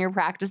foot when you're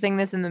practicing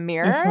this in the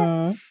mirror.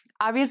 Mm-hmm.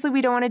 Obviously,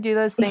 we don't want to do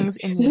those things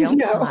in real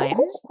time.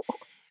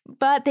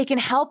 But they can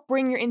help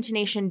bring your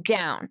intonation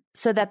down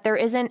so that there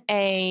isn't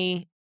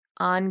a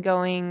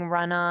ongoing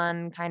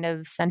run-on kind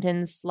of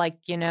sentence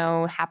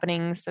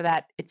happening so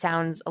that it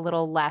sounds a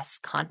little less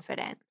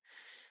confident.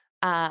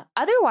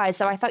 Otherwise,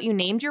 though, I thought you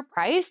named your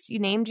price, you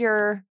named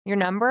your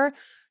number,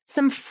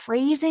 some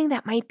phrasing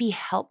that might be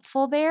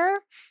helpful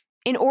there.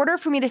 In order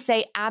for me to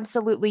say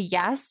absolutely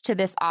yes to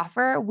this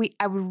offer,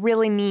 I would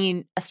really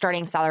need a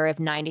starting salary of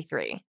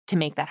 $93 to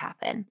make that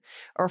happen.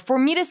 Or for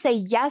me to say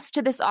yes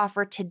to this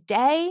offer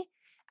today,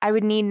 I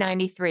would need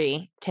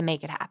 $93 to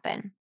make it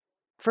happen.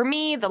 For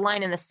me, the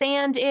line in the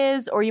sand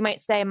is, or you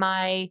might say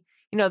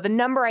the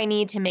number I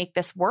need to make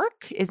this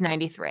work is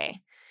 $93.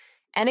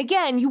 And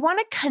again, you want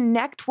to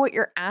connect what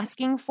you're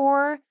asking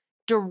for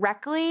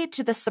directly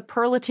to the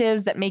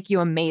superlatives that make you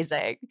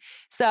amazing.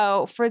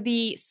 So for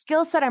the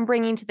skill set I'm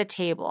bringing to the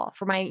table,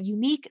 for my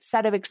unique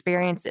set of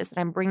experiences that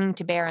I'm bringing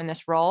to bear in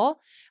this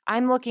role,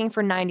 I'm looking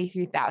for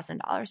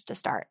 $93,000 to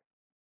start.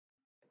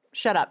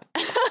 Shut up.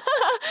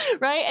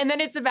 Right? And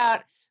then it's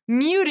about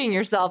muting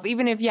yourself,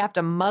 even if you have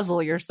to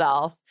muzzle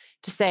yourself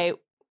to say,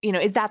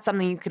 is that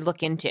something you could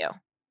look into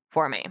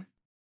for me?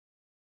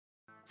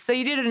 So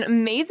you did an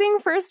amazing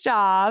first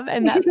job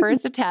in that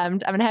first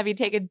attempt. I'm going to have you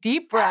take a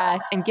deep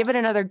breath and give it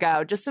another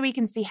go just so we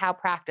can see how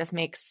practice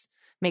makes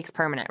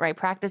permanent, right?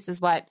 Practice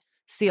is what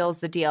seals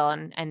the deal,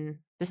 and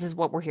this is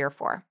what we're here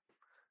for.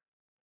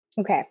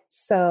 Okay,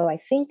 so I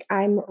think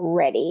I'm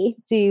ready.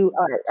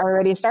 Are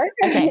ready to start?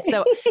 Okay,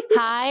 so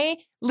hi,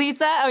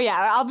 Lisa. Oh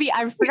yeah,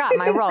 I forgot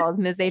my role as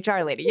Ms.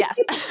 HR lady. Yes.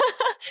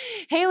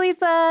 Hey,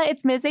 Lisa,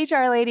 it's Ms.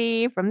 HR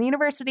lady from the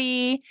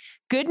university.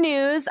 Good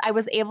news. I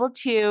was able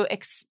to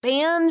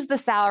expand the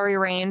salary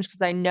range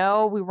because I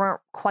know we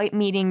weren't quite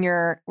meeting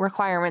your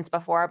requirements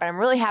before, but I'm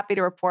really happy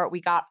to report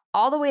we got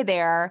all the way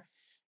there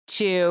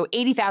to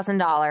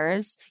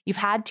 $80,000. You've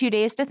had 2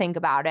 days to think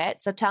about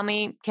it. So tell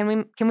me,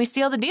 can we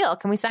seal the deal?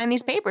 Can we sign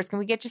these papers? Can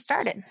we get you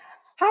started?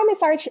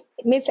 Hi,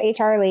 Miss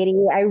HR lady.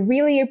 I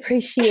really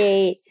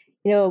appreciate,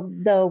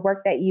 the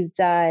work that you've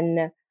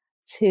done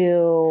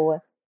to,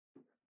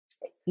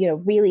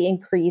 really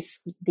increase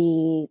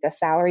the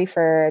salary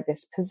for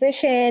this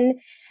position.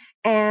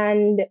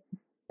 And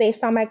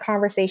based on my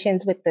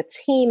conversations with the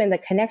team and the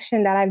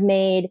connection that I've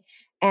made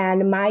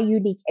and my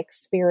unique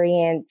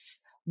experience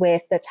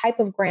with the type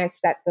of grants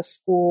that the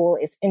school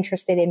is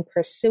interested in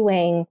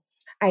pursuing,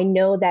 I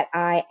know that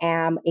I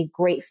am a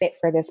great fit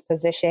for this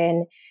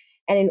position.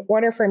 And in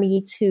order for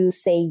me to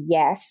say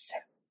yes,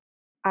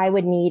 I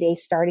would need a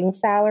starting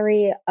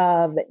salary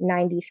of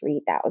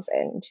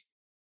 $93,000.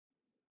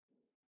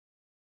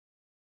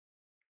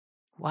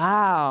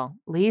 Wow,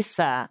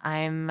 Lisa,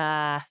 I'm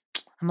a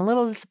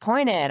little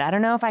disappointed. I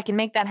don't know if I can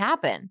make that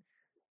happen.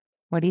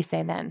 What do you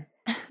say then?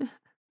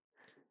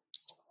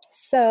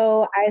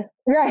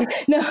 Right.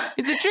 No,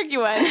 It's a tricky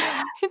one.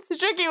 It's a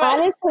tricky one.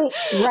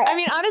 honestly, right. I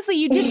mean, honestly,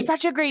 you did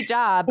such a great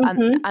job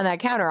on that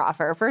counter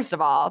offer. First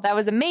of all, that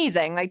was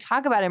amazing. Like,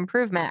 talk about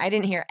improvement. I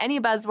didn't hear any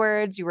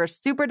buzzwords. You were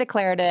super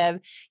declarative.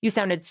 You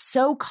sounded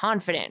so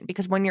confident,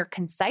 because when you're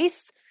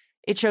concise,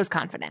 it shows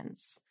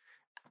confidence.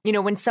 You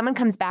know, when someone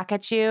comes back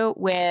at you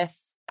with,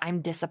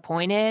 I'm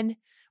disappointed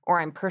or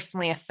I'm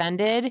personally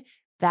offended,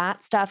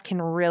 that stuff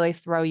can really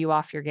throw you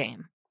off your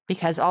game,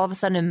 because all of a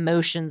sudden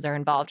emotions are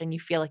involved and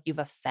you feel like you've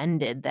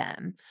offended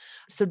them.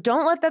 So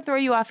don't let that throw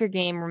you off your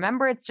game.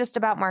 Remember, it's just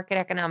about market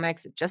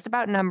economics. It's just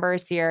about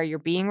numbers here. You're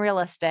being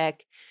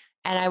realistic.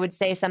 And I would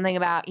say something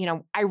about, you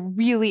know, I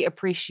really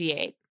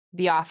appreciate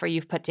the offer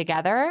you've put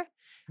together.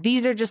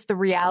 These are just the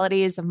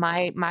realities of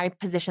my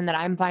position that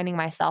I'm finding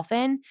myself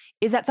in.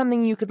 Is that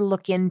something you could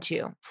look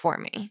into for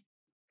me?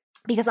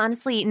 Because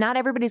honestly, not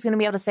everybody's going to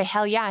be able to say,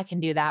 hell yeah, I can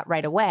do that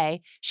right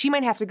away. She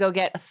might have to go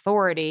get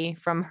authority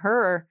from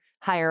her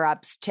higher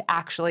ups to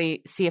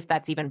actually see if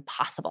that's even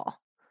possible.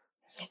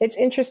 It's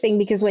interesting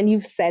because when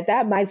you've said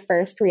that, my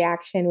first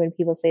reaction when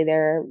people say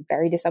they're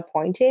very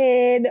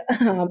disappointed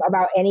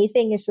about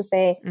anything is to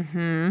say,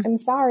 I'm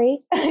sorry.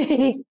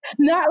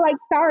 Not like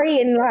sorry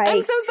and like,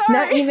 I'm so sorry.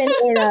 Not even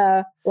in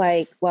a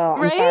like, well,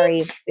 I'm Right?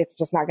 sorry, it's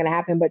just not going to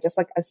happen, but just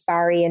like a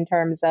sorry in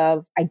terms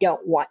of I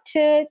don't want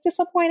to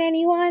disappoint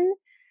anyone.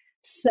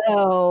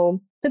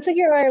 So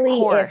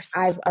particularly if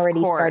I've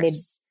already started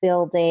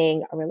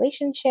building a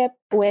relationship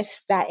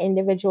with that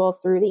individual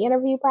through the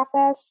interview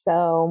process.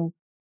 So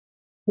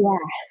yeah.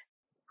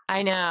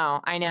 I know.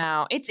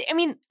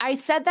 I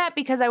said that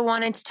because I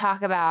wanted to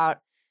talk about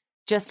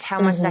just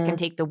how much that can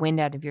take the wind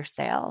out of your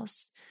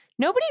sails.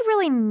 Nobody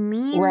really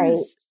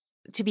means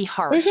to be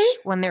harsh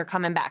when they're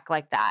coming back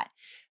like that.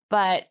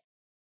 But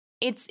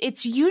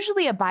it's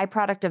usually a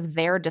byproduct of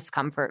their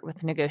discomfort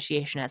with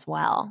negotiation as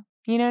well.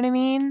 You know what I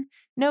mean?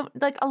 No,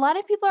 like, a lot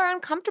of people are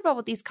uncomfortable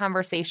with these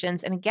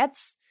conversations, and it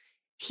gets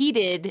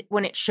heated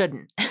when it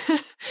shouldn't.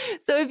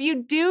 So if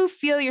you do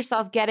feel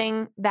yourself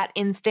getting that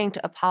instinct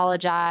to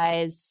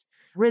apologize,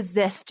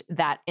 resist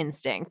that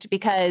instinct,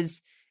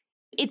 because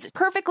it's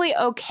perfectly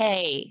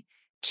okay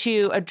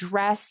to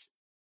address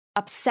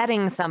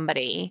upsetting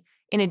somebody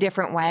in a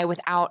different way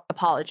without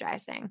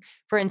apologizing.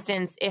 For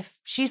instance, if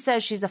she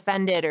says she's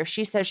offended or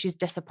she says she's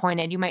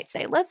disappointed, you might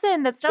say,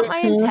 listen, that's not my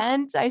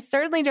intent. I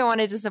certainly don't want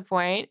to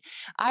disappoint.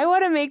 I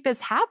want to make this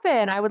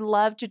happen. I would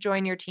love to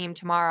join your team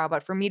tomorrow,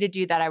 but for me to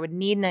do that, I would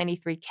need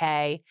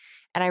 $93K.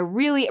 And I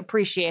really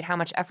appreciate how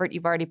much effort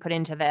you've already put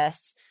into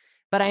this.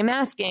 But I'm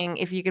asking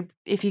if you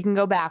can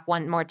go back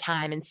one more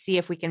time and see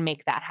if we can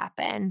make that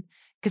happen.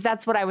 Because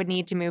that's what I would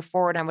need to move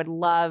forward. I would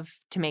love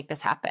to make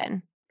this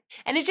happen.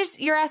 And it's just,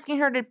 you're asking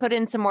her to put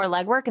in some more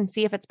legwork and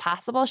see if it's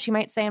possible. She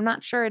might say, I'm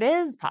not sure it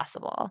is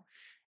possible.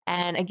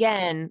 And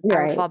again,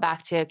 I would fall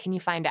back to, can you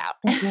find out?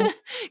 Can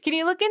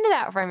you look into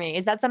that for me?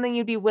 Is that something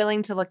you'd be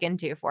willing to look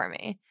into for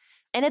me?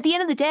 And at the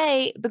end of the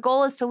day, the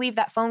goal is to leave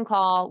that phone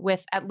call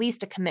with at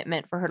least a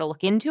commitment for her to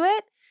look into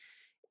it,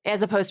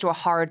 as opposed to a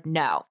hard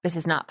no. This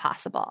is not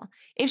possible.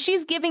 If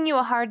she's giving you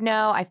a hard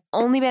no, I've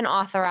only been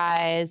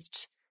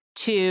authorized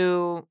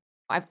to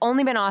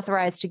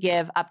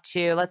give up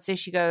to, let's say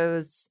she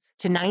goes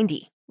to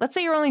 90. Let's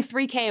say you're only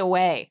 $3K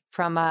away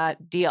from a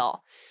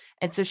deal.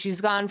 And so she's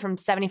gone from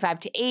 75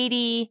 to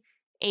 80,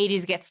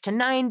 80s gets to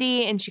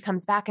 90, and she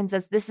comes back and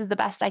says, this is the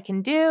best I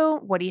can do.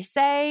 What do you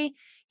say?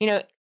 You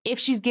know, if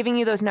she's giving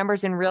you those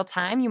numbers in real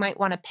time, you might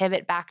want to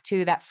pivot back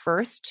to that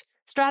first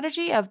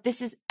strategy of,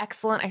 this is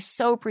excellent. I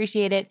so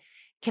appreciate it.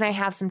 Can I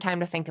have some time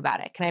to think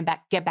about it? Can I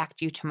get back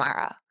to you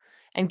tomorrow?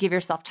 And give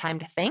yourself time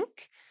to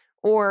think.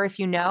 Or if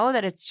you know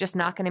that it's just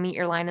not going to meet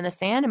your line in the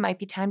sand, it might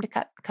be time to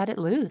cut it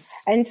loose.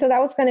 And so that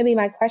was going to be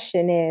my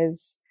question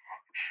is,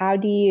 how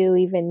do you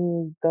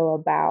even go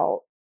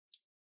about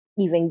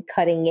even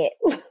cutting it?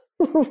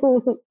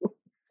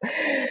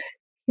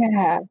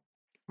 Yeah.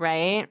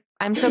 Right?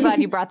 I'm so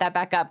glad you brought that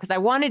back up, because I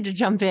wanted to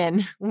jump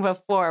in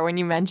before when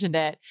you mentioned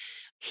it.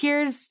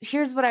 Here's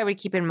what I would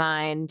keep in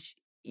mind.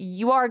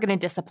 You are going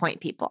to disappoint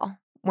people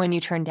when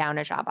you turn down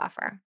a job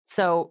offer.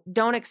 So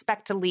don't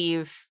expect to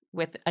leave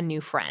with a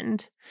new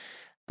friend.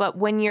 But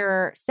when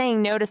you're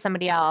saying no to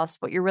somebody else,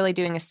 what you're really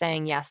doing is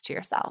saying yes to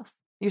yourself.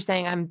 You're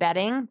saying, I'm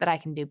betting that I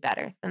can do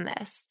better than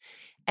this.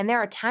 And there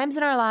are times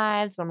in our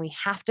lives when we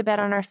have to bet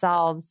on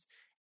ourselves,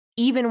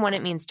 even when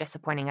it means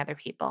disappointing other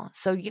people.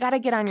 So you got to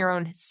get on your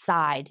own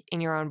side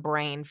in your own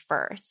brain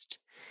first.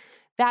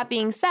 That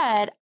being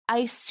said,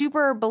 I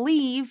super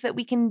believe that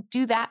we can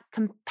do that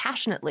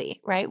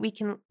compassionately, right? We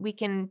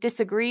can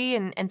disagree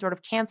and sort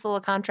of cancel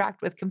a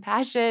contract with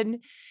compassion.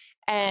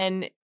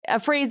 And a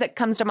phrase that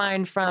comes to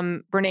mind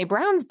from Brene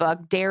Brown's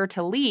book, Dare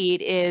to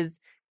Lead, is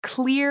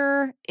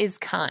clear is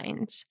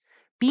kind.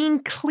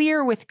 Being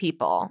clear with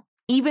people,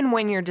 even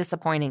when you're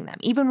disappointing them,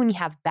 even when you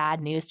have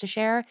bad news to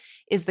share,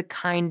 is the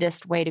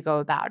kindest way to go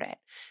about it.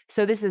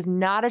 So this is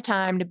not a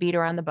time to beat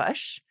around the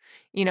bush.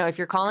 If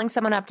you're calling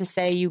someone up to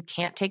say you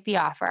can't take the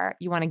offer,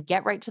 you want to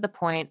get right to the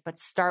point, but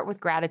start with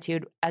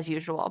gratitude as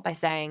usual by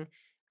saying,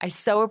 I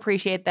so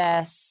appreciate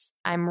this.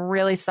 I'm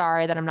really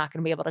sorry that I'm not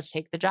going to be able to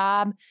take the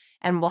job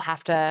and will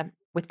have to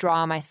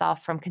withdraw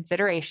myself from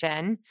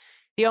consideration.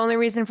 The only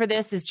reason for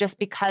this is just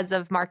because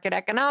of market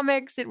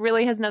economics. It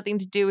really has nothing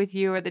to do with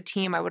you or the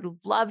team. I would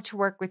love to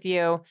work with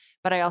you,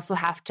 but I also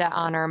have to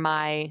honor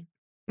my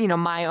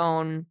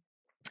own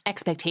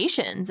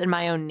expectations and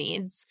my own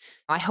needs.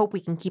 I hope we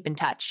can keep in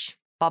touch,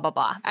 blah, blah,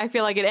 blah. I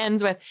feel like it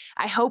ends with,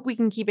 I hope we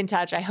can keep in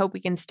touch. I hope we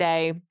can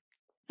stay,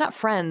 not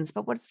friends,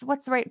 but what's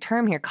the right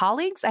term here?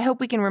 Colleagues? I hope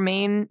we can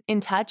remain in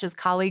touch as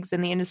colleagues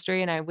in the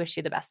industry, and I wish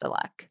you the best of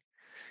luck.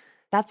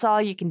 That's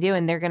all you can do.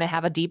 And they're going to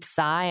have a deep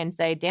sigh and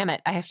say, damn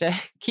it, I have to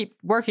keep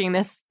working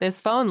this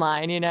phone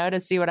line, to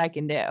see what I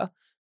can do.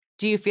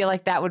 Do you feel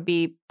like that would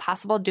be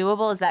possible,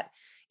 doable? Is that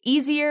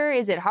easier?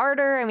 Is it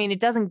harder? I mean, it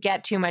doesn't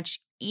get too much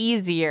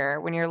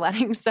easier when you're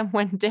letting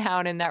someone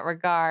down in that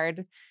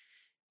regard.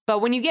 But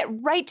when you get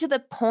right to the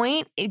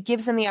point, it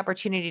gives them the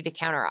opportunity to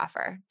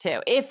counteroffer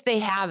too, if they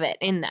have it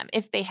in them,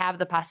 if they have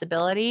the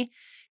possibility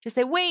to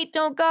say, wait,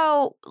 don't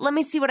go. Let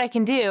me see what I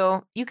can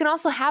do. You can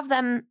also have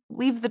them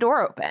leave the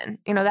door open.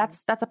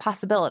 That's a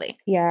possibility.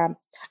 Yeah,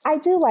 I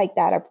do like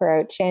that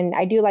approach. And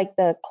I do like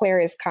the clear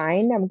is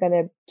kind. I'm going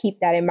to keep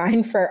that in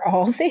mind for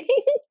all things.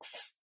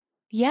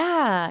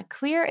 Yeah,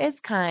 clear is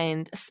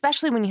kind,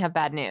 especially when you have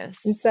bad news.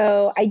 And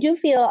so I do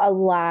feel a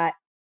lot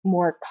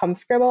more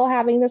comfortable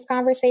having this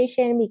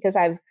conversation because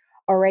I've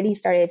already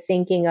started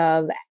thinking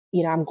of,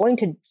 I'm going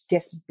to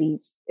just be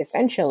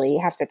essentially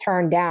have to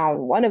turn down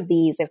one of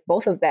these if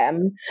both of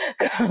them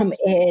come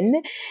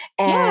in.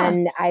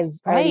 And I've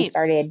already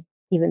started,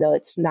 even though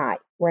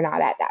we're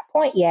not at that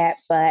point yet,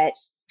 but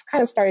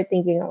kind of started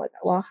thinking,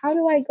 well, how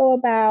do I go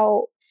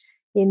about,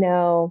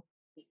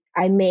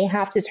 I may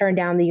have to turn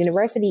down the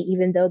university,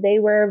 even though they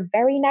were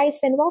very nice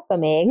and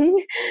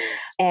welcoming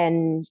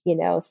and, seemed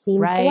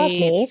to love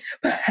me.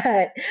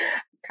 But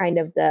kind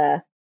of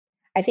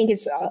I think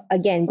it's,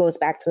 again, goes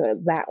back to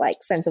that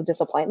sense of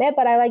disappointment.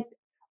 But I like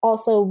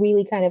also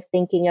really kind of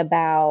thinking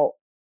about,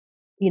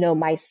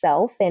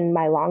 myself and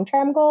my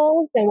long-term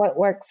goals and what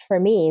works for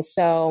me.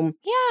 So,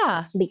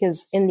 yeah,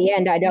 because in the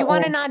end, I don't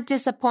want to not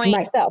disappoint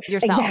myself.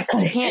 Yourself.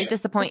 Exactly. You can't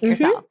disappoint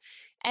yourself.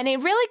 And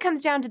it really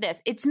comes down to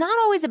this. It's not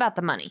always about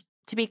the money.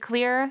 To be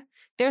clear,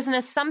 there's an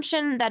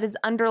assumption that is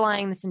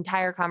underlying this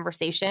entire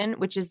conversation,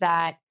 which is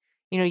that,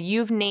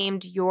 you've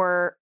named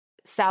your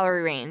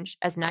salary range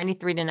as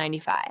 93 to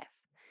 95.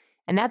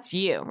 And that's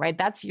you, right?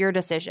 That's your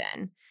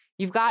decision.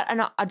 You've got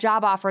a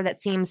job offer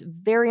that seems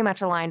very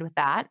much aligned with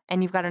that.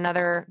 And you've got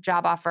another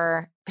job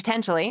offer,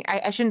 potentially,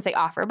 I shouldn't say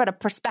offer, but a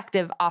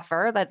prospective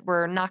offer that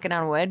we're knocking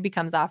on wood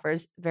becomes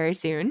offers very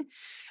soon.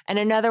 And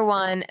another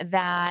one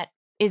that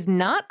is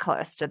not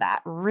close to that,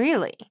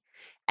 really.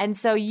 And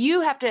so you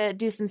have to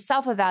do some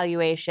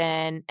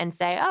self-evaluation and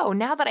say, oh,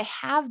 now that I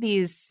have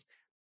these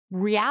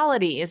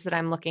realities that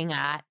I'm looking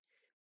at,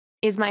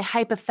 is my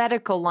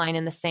hypothetical line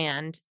in the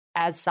sand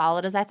as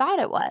solid as I thought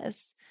it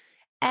was?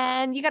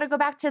 And you got to go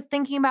back to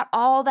thinking about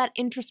all that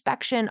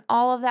introspection,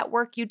 all of that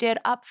work you did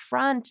up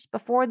front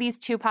before these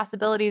two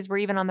possibilities were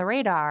even on the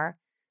radar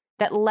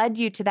that led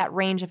you to that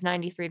range of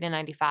 93 to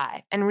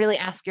 95. And really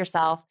ask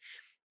yourself,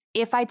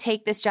 if I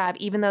take this job,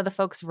 even though the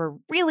folks were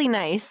really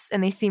nice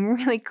and they seem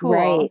really cool,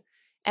 right,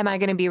 am I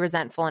going to be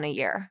resentful in a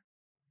year?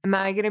 Am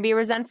I going to be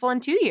resentful in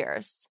 2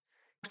 years?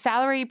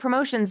 Salary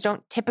promotions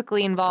don't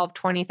typically involve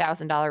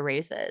 $20,000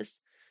 raises.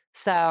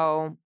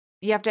 So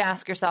you have to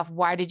ask yourself,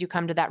 why did you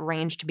come to that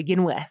range to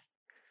begin with?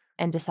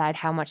 And decide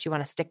how much you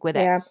want to stick with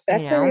it. Yeah,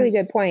 that's a really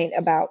good point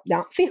about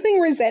not feeling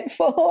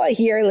resentful a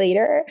year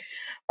later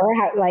or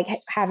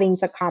having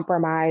to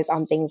compromise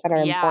on things that are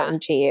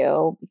important to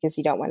you because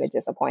you don't want to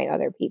disappoint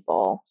other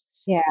people.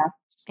 Yeah,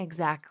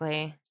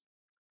 exactly.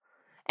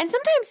 And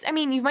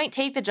sometimes, you might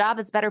take the job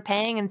that's better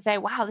paying and say,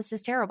 wow, this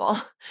is terrible.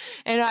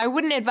 And I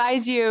wouldn't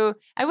advise you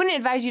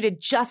to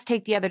just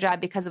take the other job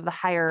because of the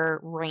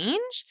higher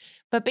range.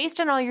 But based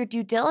on all your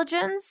due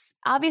diligence,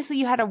 obviously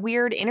you had a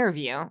weird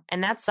interview,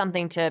 and that's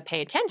something to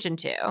pay attention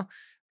to.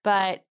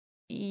 But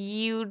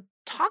you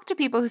talked to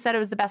people who said it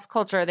was the best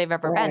culture they've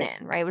ever been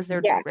in, right?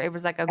 It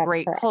was like a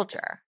great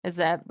culture. Is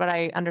that what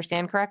I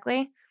understand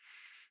correctly?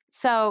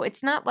 So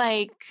it's not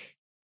like,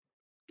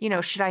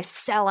 should I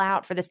sell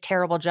out for this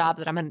terrible job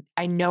that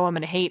I know I'm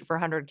going to hate for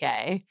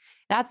 $100K?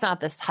 That's not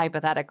this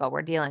hypothetical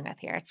we're dealing with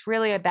here. It's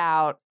really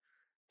about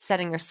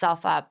setting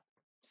yourself up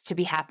to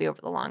be happy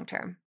over the long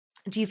term.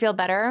 Do you feel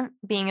better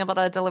being able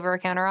to deliver a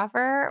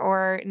counteroffer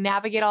or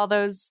navigate all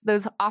those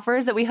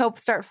offers that we hope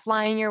start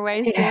flying your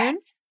way soon?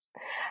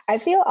 I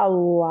feel a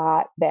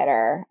lot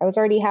better. I was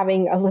already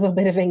having a little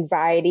bit of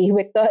anxiety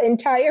with the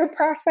entire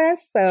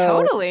process. So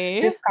Totally.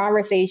 this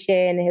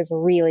conversation has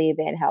really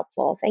been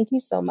helpful. Thank you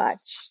so much.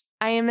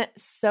 I am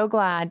so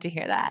glad to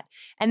hear that.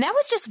 And that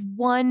was just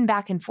one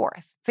back and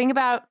forth. Think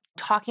about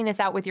talking this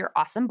out with your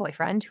awesome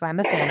boyfriend, who I'm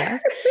a fan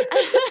of,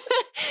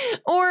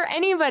 or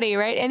anybody,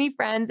 right? Any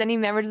friends, any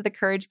members of the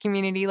courage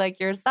community like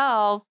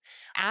yourself,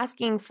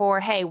 asking for,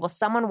 hey, will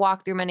someone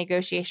walk through my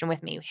negotiation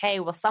with me? Hey,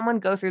 will someone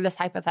go through this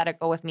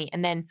hypothetical with me?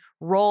 And then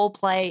role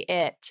play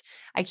it.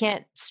 I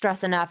can't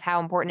stress enough how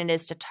important it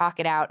is to talk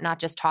it out, not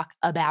just talk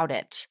about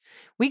it.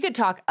 We could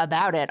talk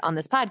about it on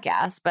this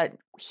podcast, but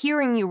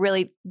hearing you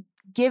really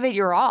give it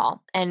your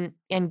all and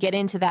get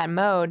into that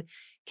mode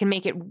can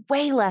make it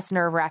way less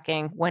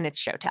nerve-wracking when it's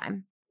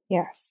showtime.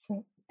 Yes,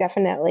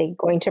 definitely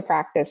going to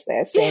practice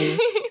this. And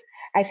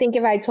I think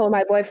if I told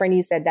my boyfriend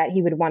you said that,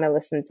 he would want to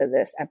listen to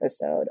this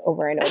episode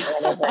over and over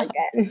and over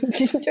again.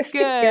 Just to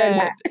hear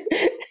that.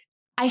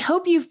 I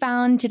hope you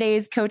found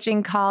today's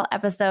coaching call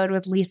episode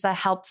with Lisa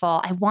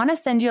helpful. I want to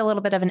send you a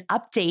little bit of an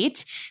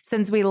update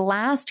since we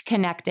last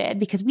connected,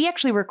 because we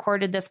actually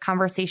recorded this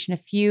conversation a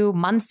few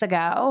months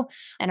ago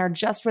and are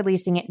just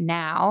releasing it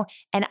now.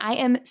 And I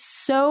am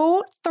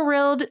so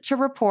thrilled to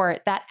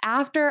report that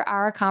after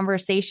our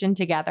conversation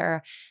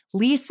together,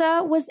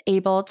 Lisa was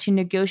able to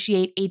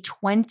negotiate a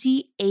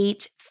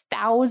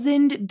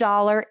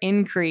 $28,000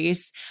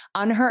 increase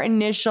on her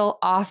initial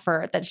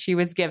offer that she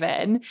was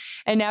given.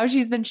 And now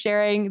she's been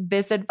sharing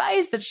this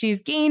advice that she's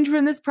gained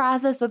from this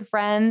process with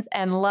friends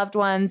and loved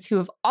ones who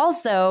have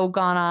also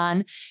gone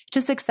on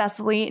to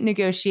successfully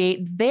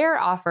negotiate their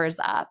offers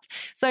up.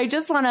 So I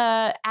just want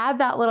to add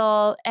that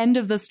little end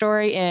of the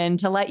story in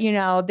to let you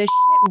know this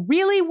shit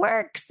really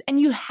works, and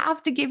you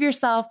have to give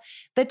yourself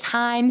the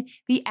time,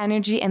 the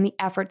energy, and the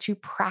effort to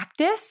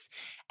practice.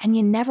 And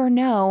you never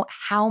know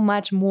how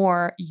much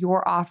more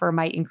your offer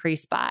might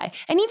increase by.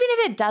 And even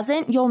if it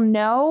doesn't, you'll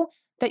know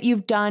that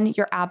you've done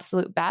your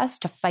absolute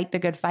best to fight the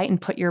good fight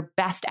and put your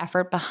best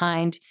effort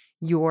behind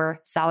your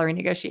salary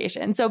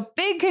negotiation. So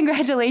big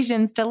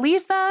congratulations to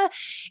Lisa.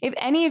 If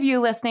any of you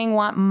listening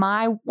want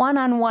my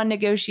one-on-one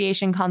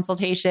negotiation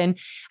consultation,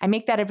 I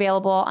make that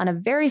available on a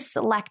very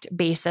select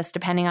basis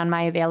depending on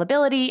my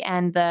availability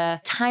and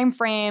the time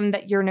frame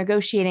that you're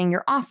negotiating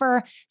your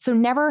offer. So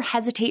never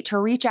hesitate to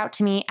reach out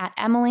to me at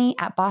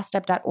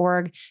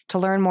emily@bossedup.org to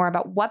learn more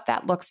about what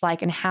that looks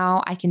like and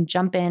how I can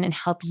jump in and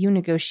help you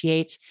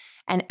negotiate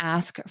and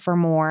ask for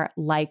more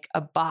like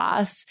a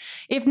boss.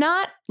 If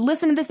not,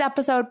 listen to this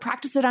episode,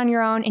 practice it on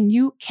your own, and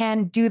you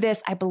can do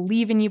this. I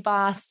believe in you,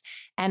 boss.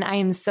 And I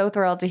am so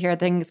thrilled to hear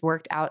things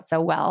worked out so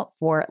well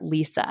for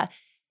Lisa.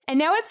 And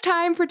now it's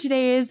time for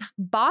today's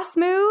Boss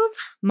Move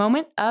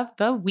Moment of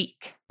the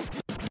Week.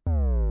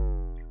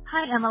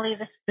 Hi, Emily.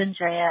 This is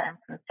Andrea. I'm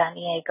from San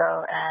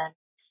Diego,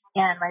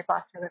 and my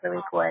boss move of the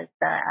week was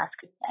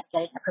asking me and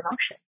getting a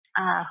promotion.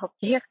 Hope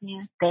to hear from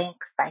you.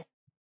 Thanks. Bye.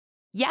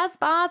 Yes,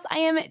 boss, I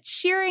am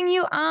cheering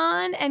you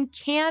on and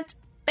can't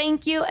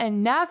thank you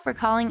enough for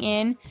calling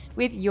in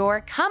with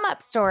your come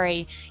up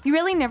story. You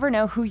really never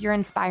know who you're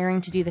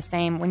inspiring to do the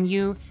same when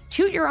you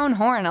toot your own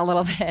horn a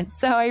little bit.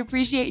 So I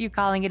appreciate you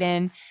calling it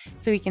in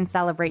so we can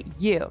celebrate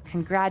you.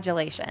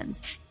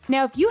 Congratulations.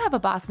 Now, if you have a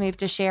boss move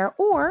to share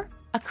or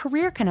a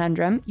career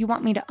conundrum you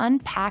want me to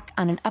unpack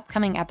on an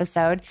upcoming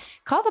episode,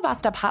 call the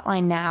Bossed Up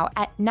hotline now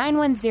at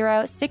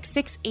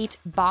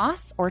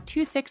 910-668-BOSS or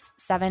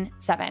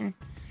 2677.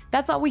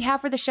 That's all we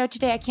have for the show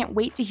today. I can't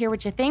wait to hear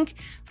what you think.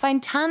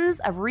 Find tons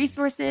of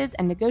resources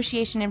and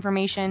negotiation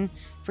information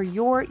for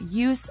your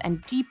use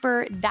and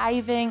deeper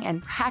diving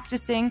and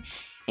practicing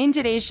in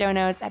today's show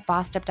notes at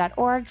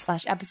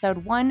bossedup.org/episode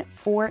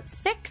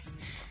 146.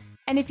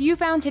 And if you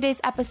found today's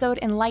episode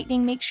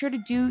enlightening, make sure to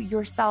do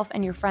yourself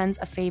and your friends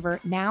a favor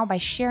now by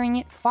sharing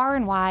it far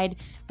and wide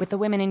with the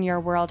women in your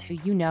world who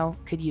you know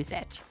could use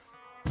it.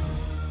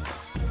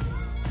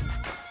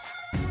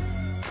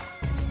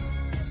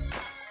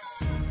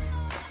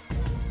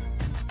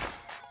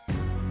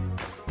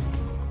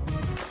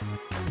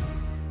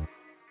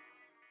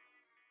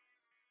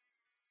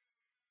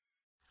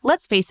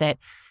 Let's face it,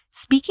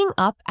 speaking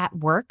up at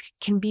work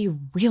can be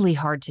really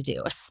hard to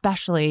do,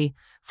 especially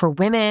for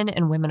women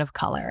and women of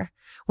color.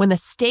 When the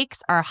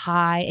stakes are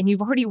high and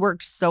you've already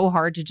worked so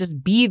hard to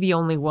just be the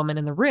only woman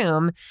in the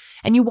room,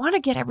 and you want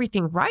to get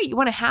everything right, you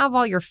want to have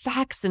all your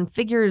facts and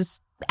figures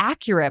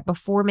accurate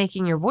before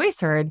making your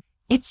voice heard,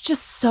 it's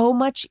just so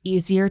much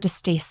easier to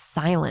stay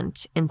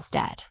silent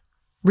instead.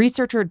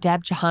 Researcher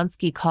Deb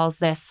Jahansky calls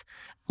this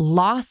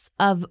loss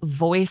of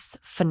voice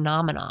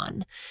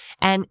phenomenon.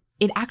 And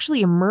it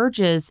actually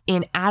emerges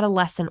in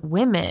adolescent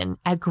women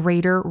at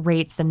greater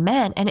rates than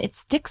men, and it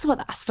sticks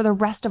with us for the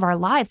rest of our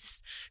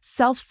lives.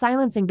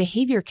 Self-silencing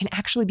behavior can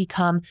actually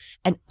become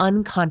an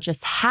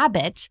unconscious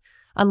habit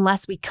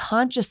unless we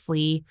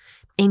consciously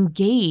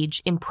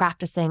engage in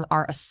practicing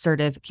our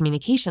assertive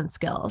communication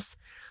skills.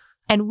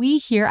 And we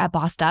here at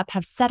Bossed Up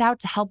have set out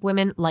to help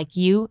women like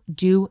you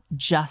do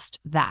just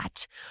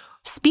that.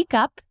 Speak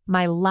up,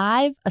 my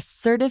live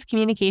assertive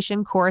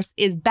communication course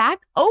is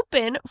back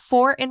open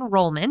for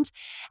enrollment,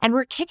 and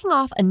we're kicking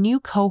off a new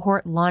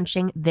cohort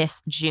launching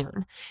this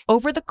June.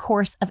 Over the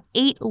course of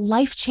 8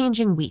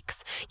 life-changing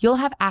weeks, you'll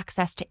have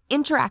access to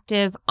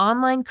interactive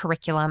online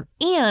curriculum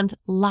and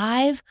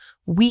live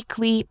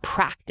weekly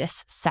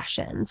practice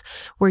sessions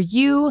where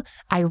you,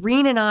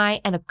 Irene, and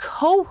I, and a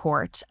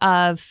cohort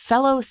of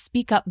fellow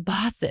Speak Up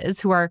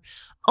bosses who are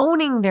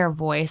owning their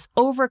voice,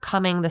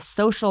 overcoming the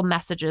social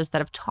messages that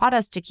have taught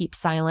us to keep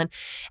silent,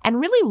 and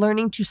really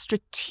learning to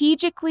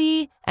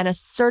strategically and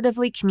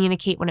assertively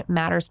communicate when it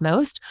matters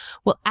most,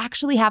 will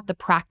actually have the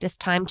practice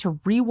time to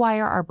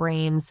rewire our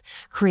brains,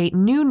 create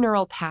new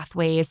neural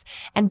pathways,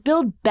 and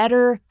build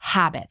better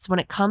habits when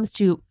it comes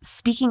to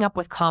speaking up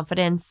with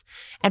confidence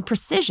and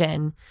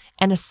precision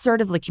and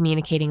assertively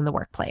communicating in the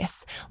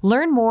workplace.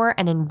 Learn more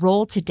and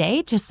enroll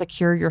today to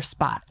secure your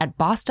spot at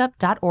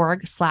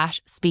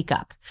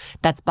bossedup.org/speakup.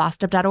 That's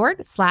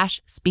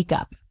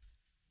bossedup.org/speakup.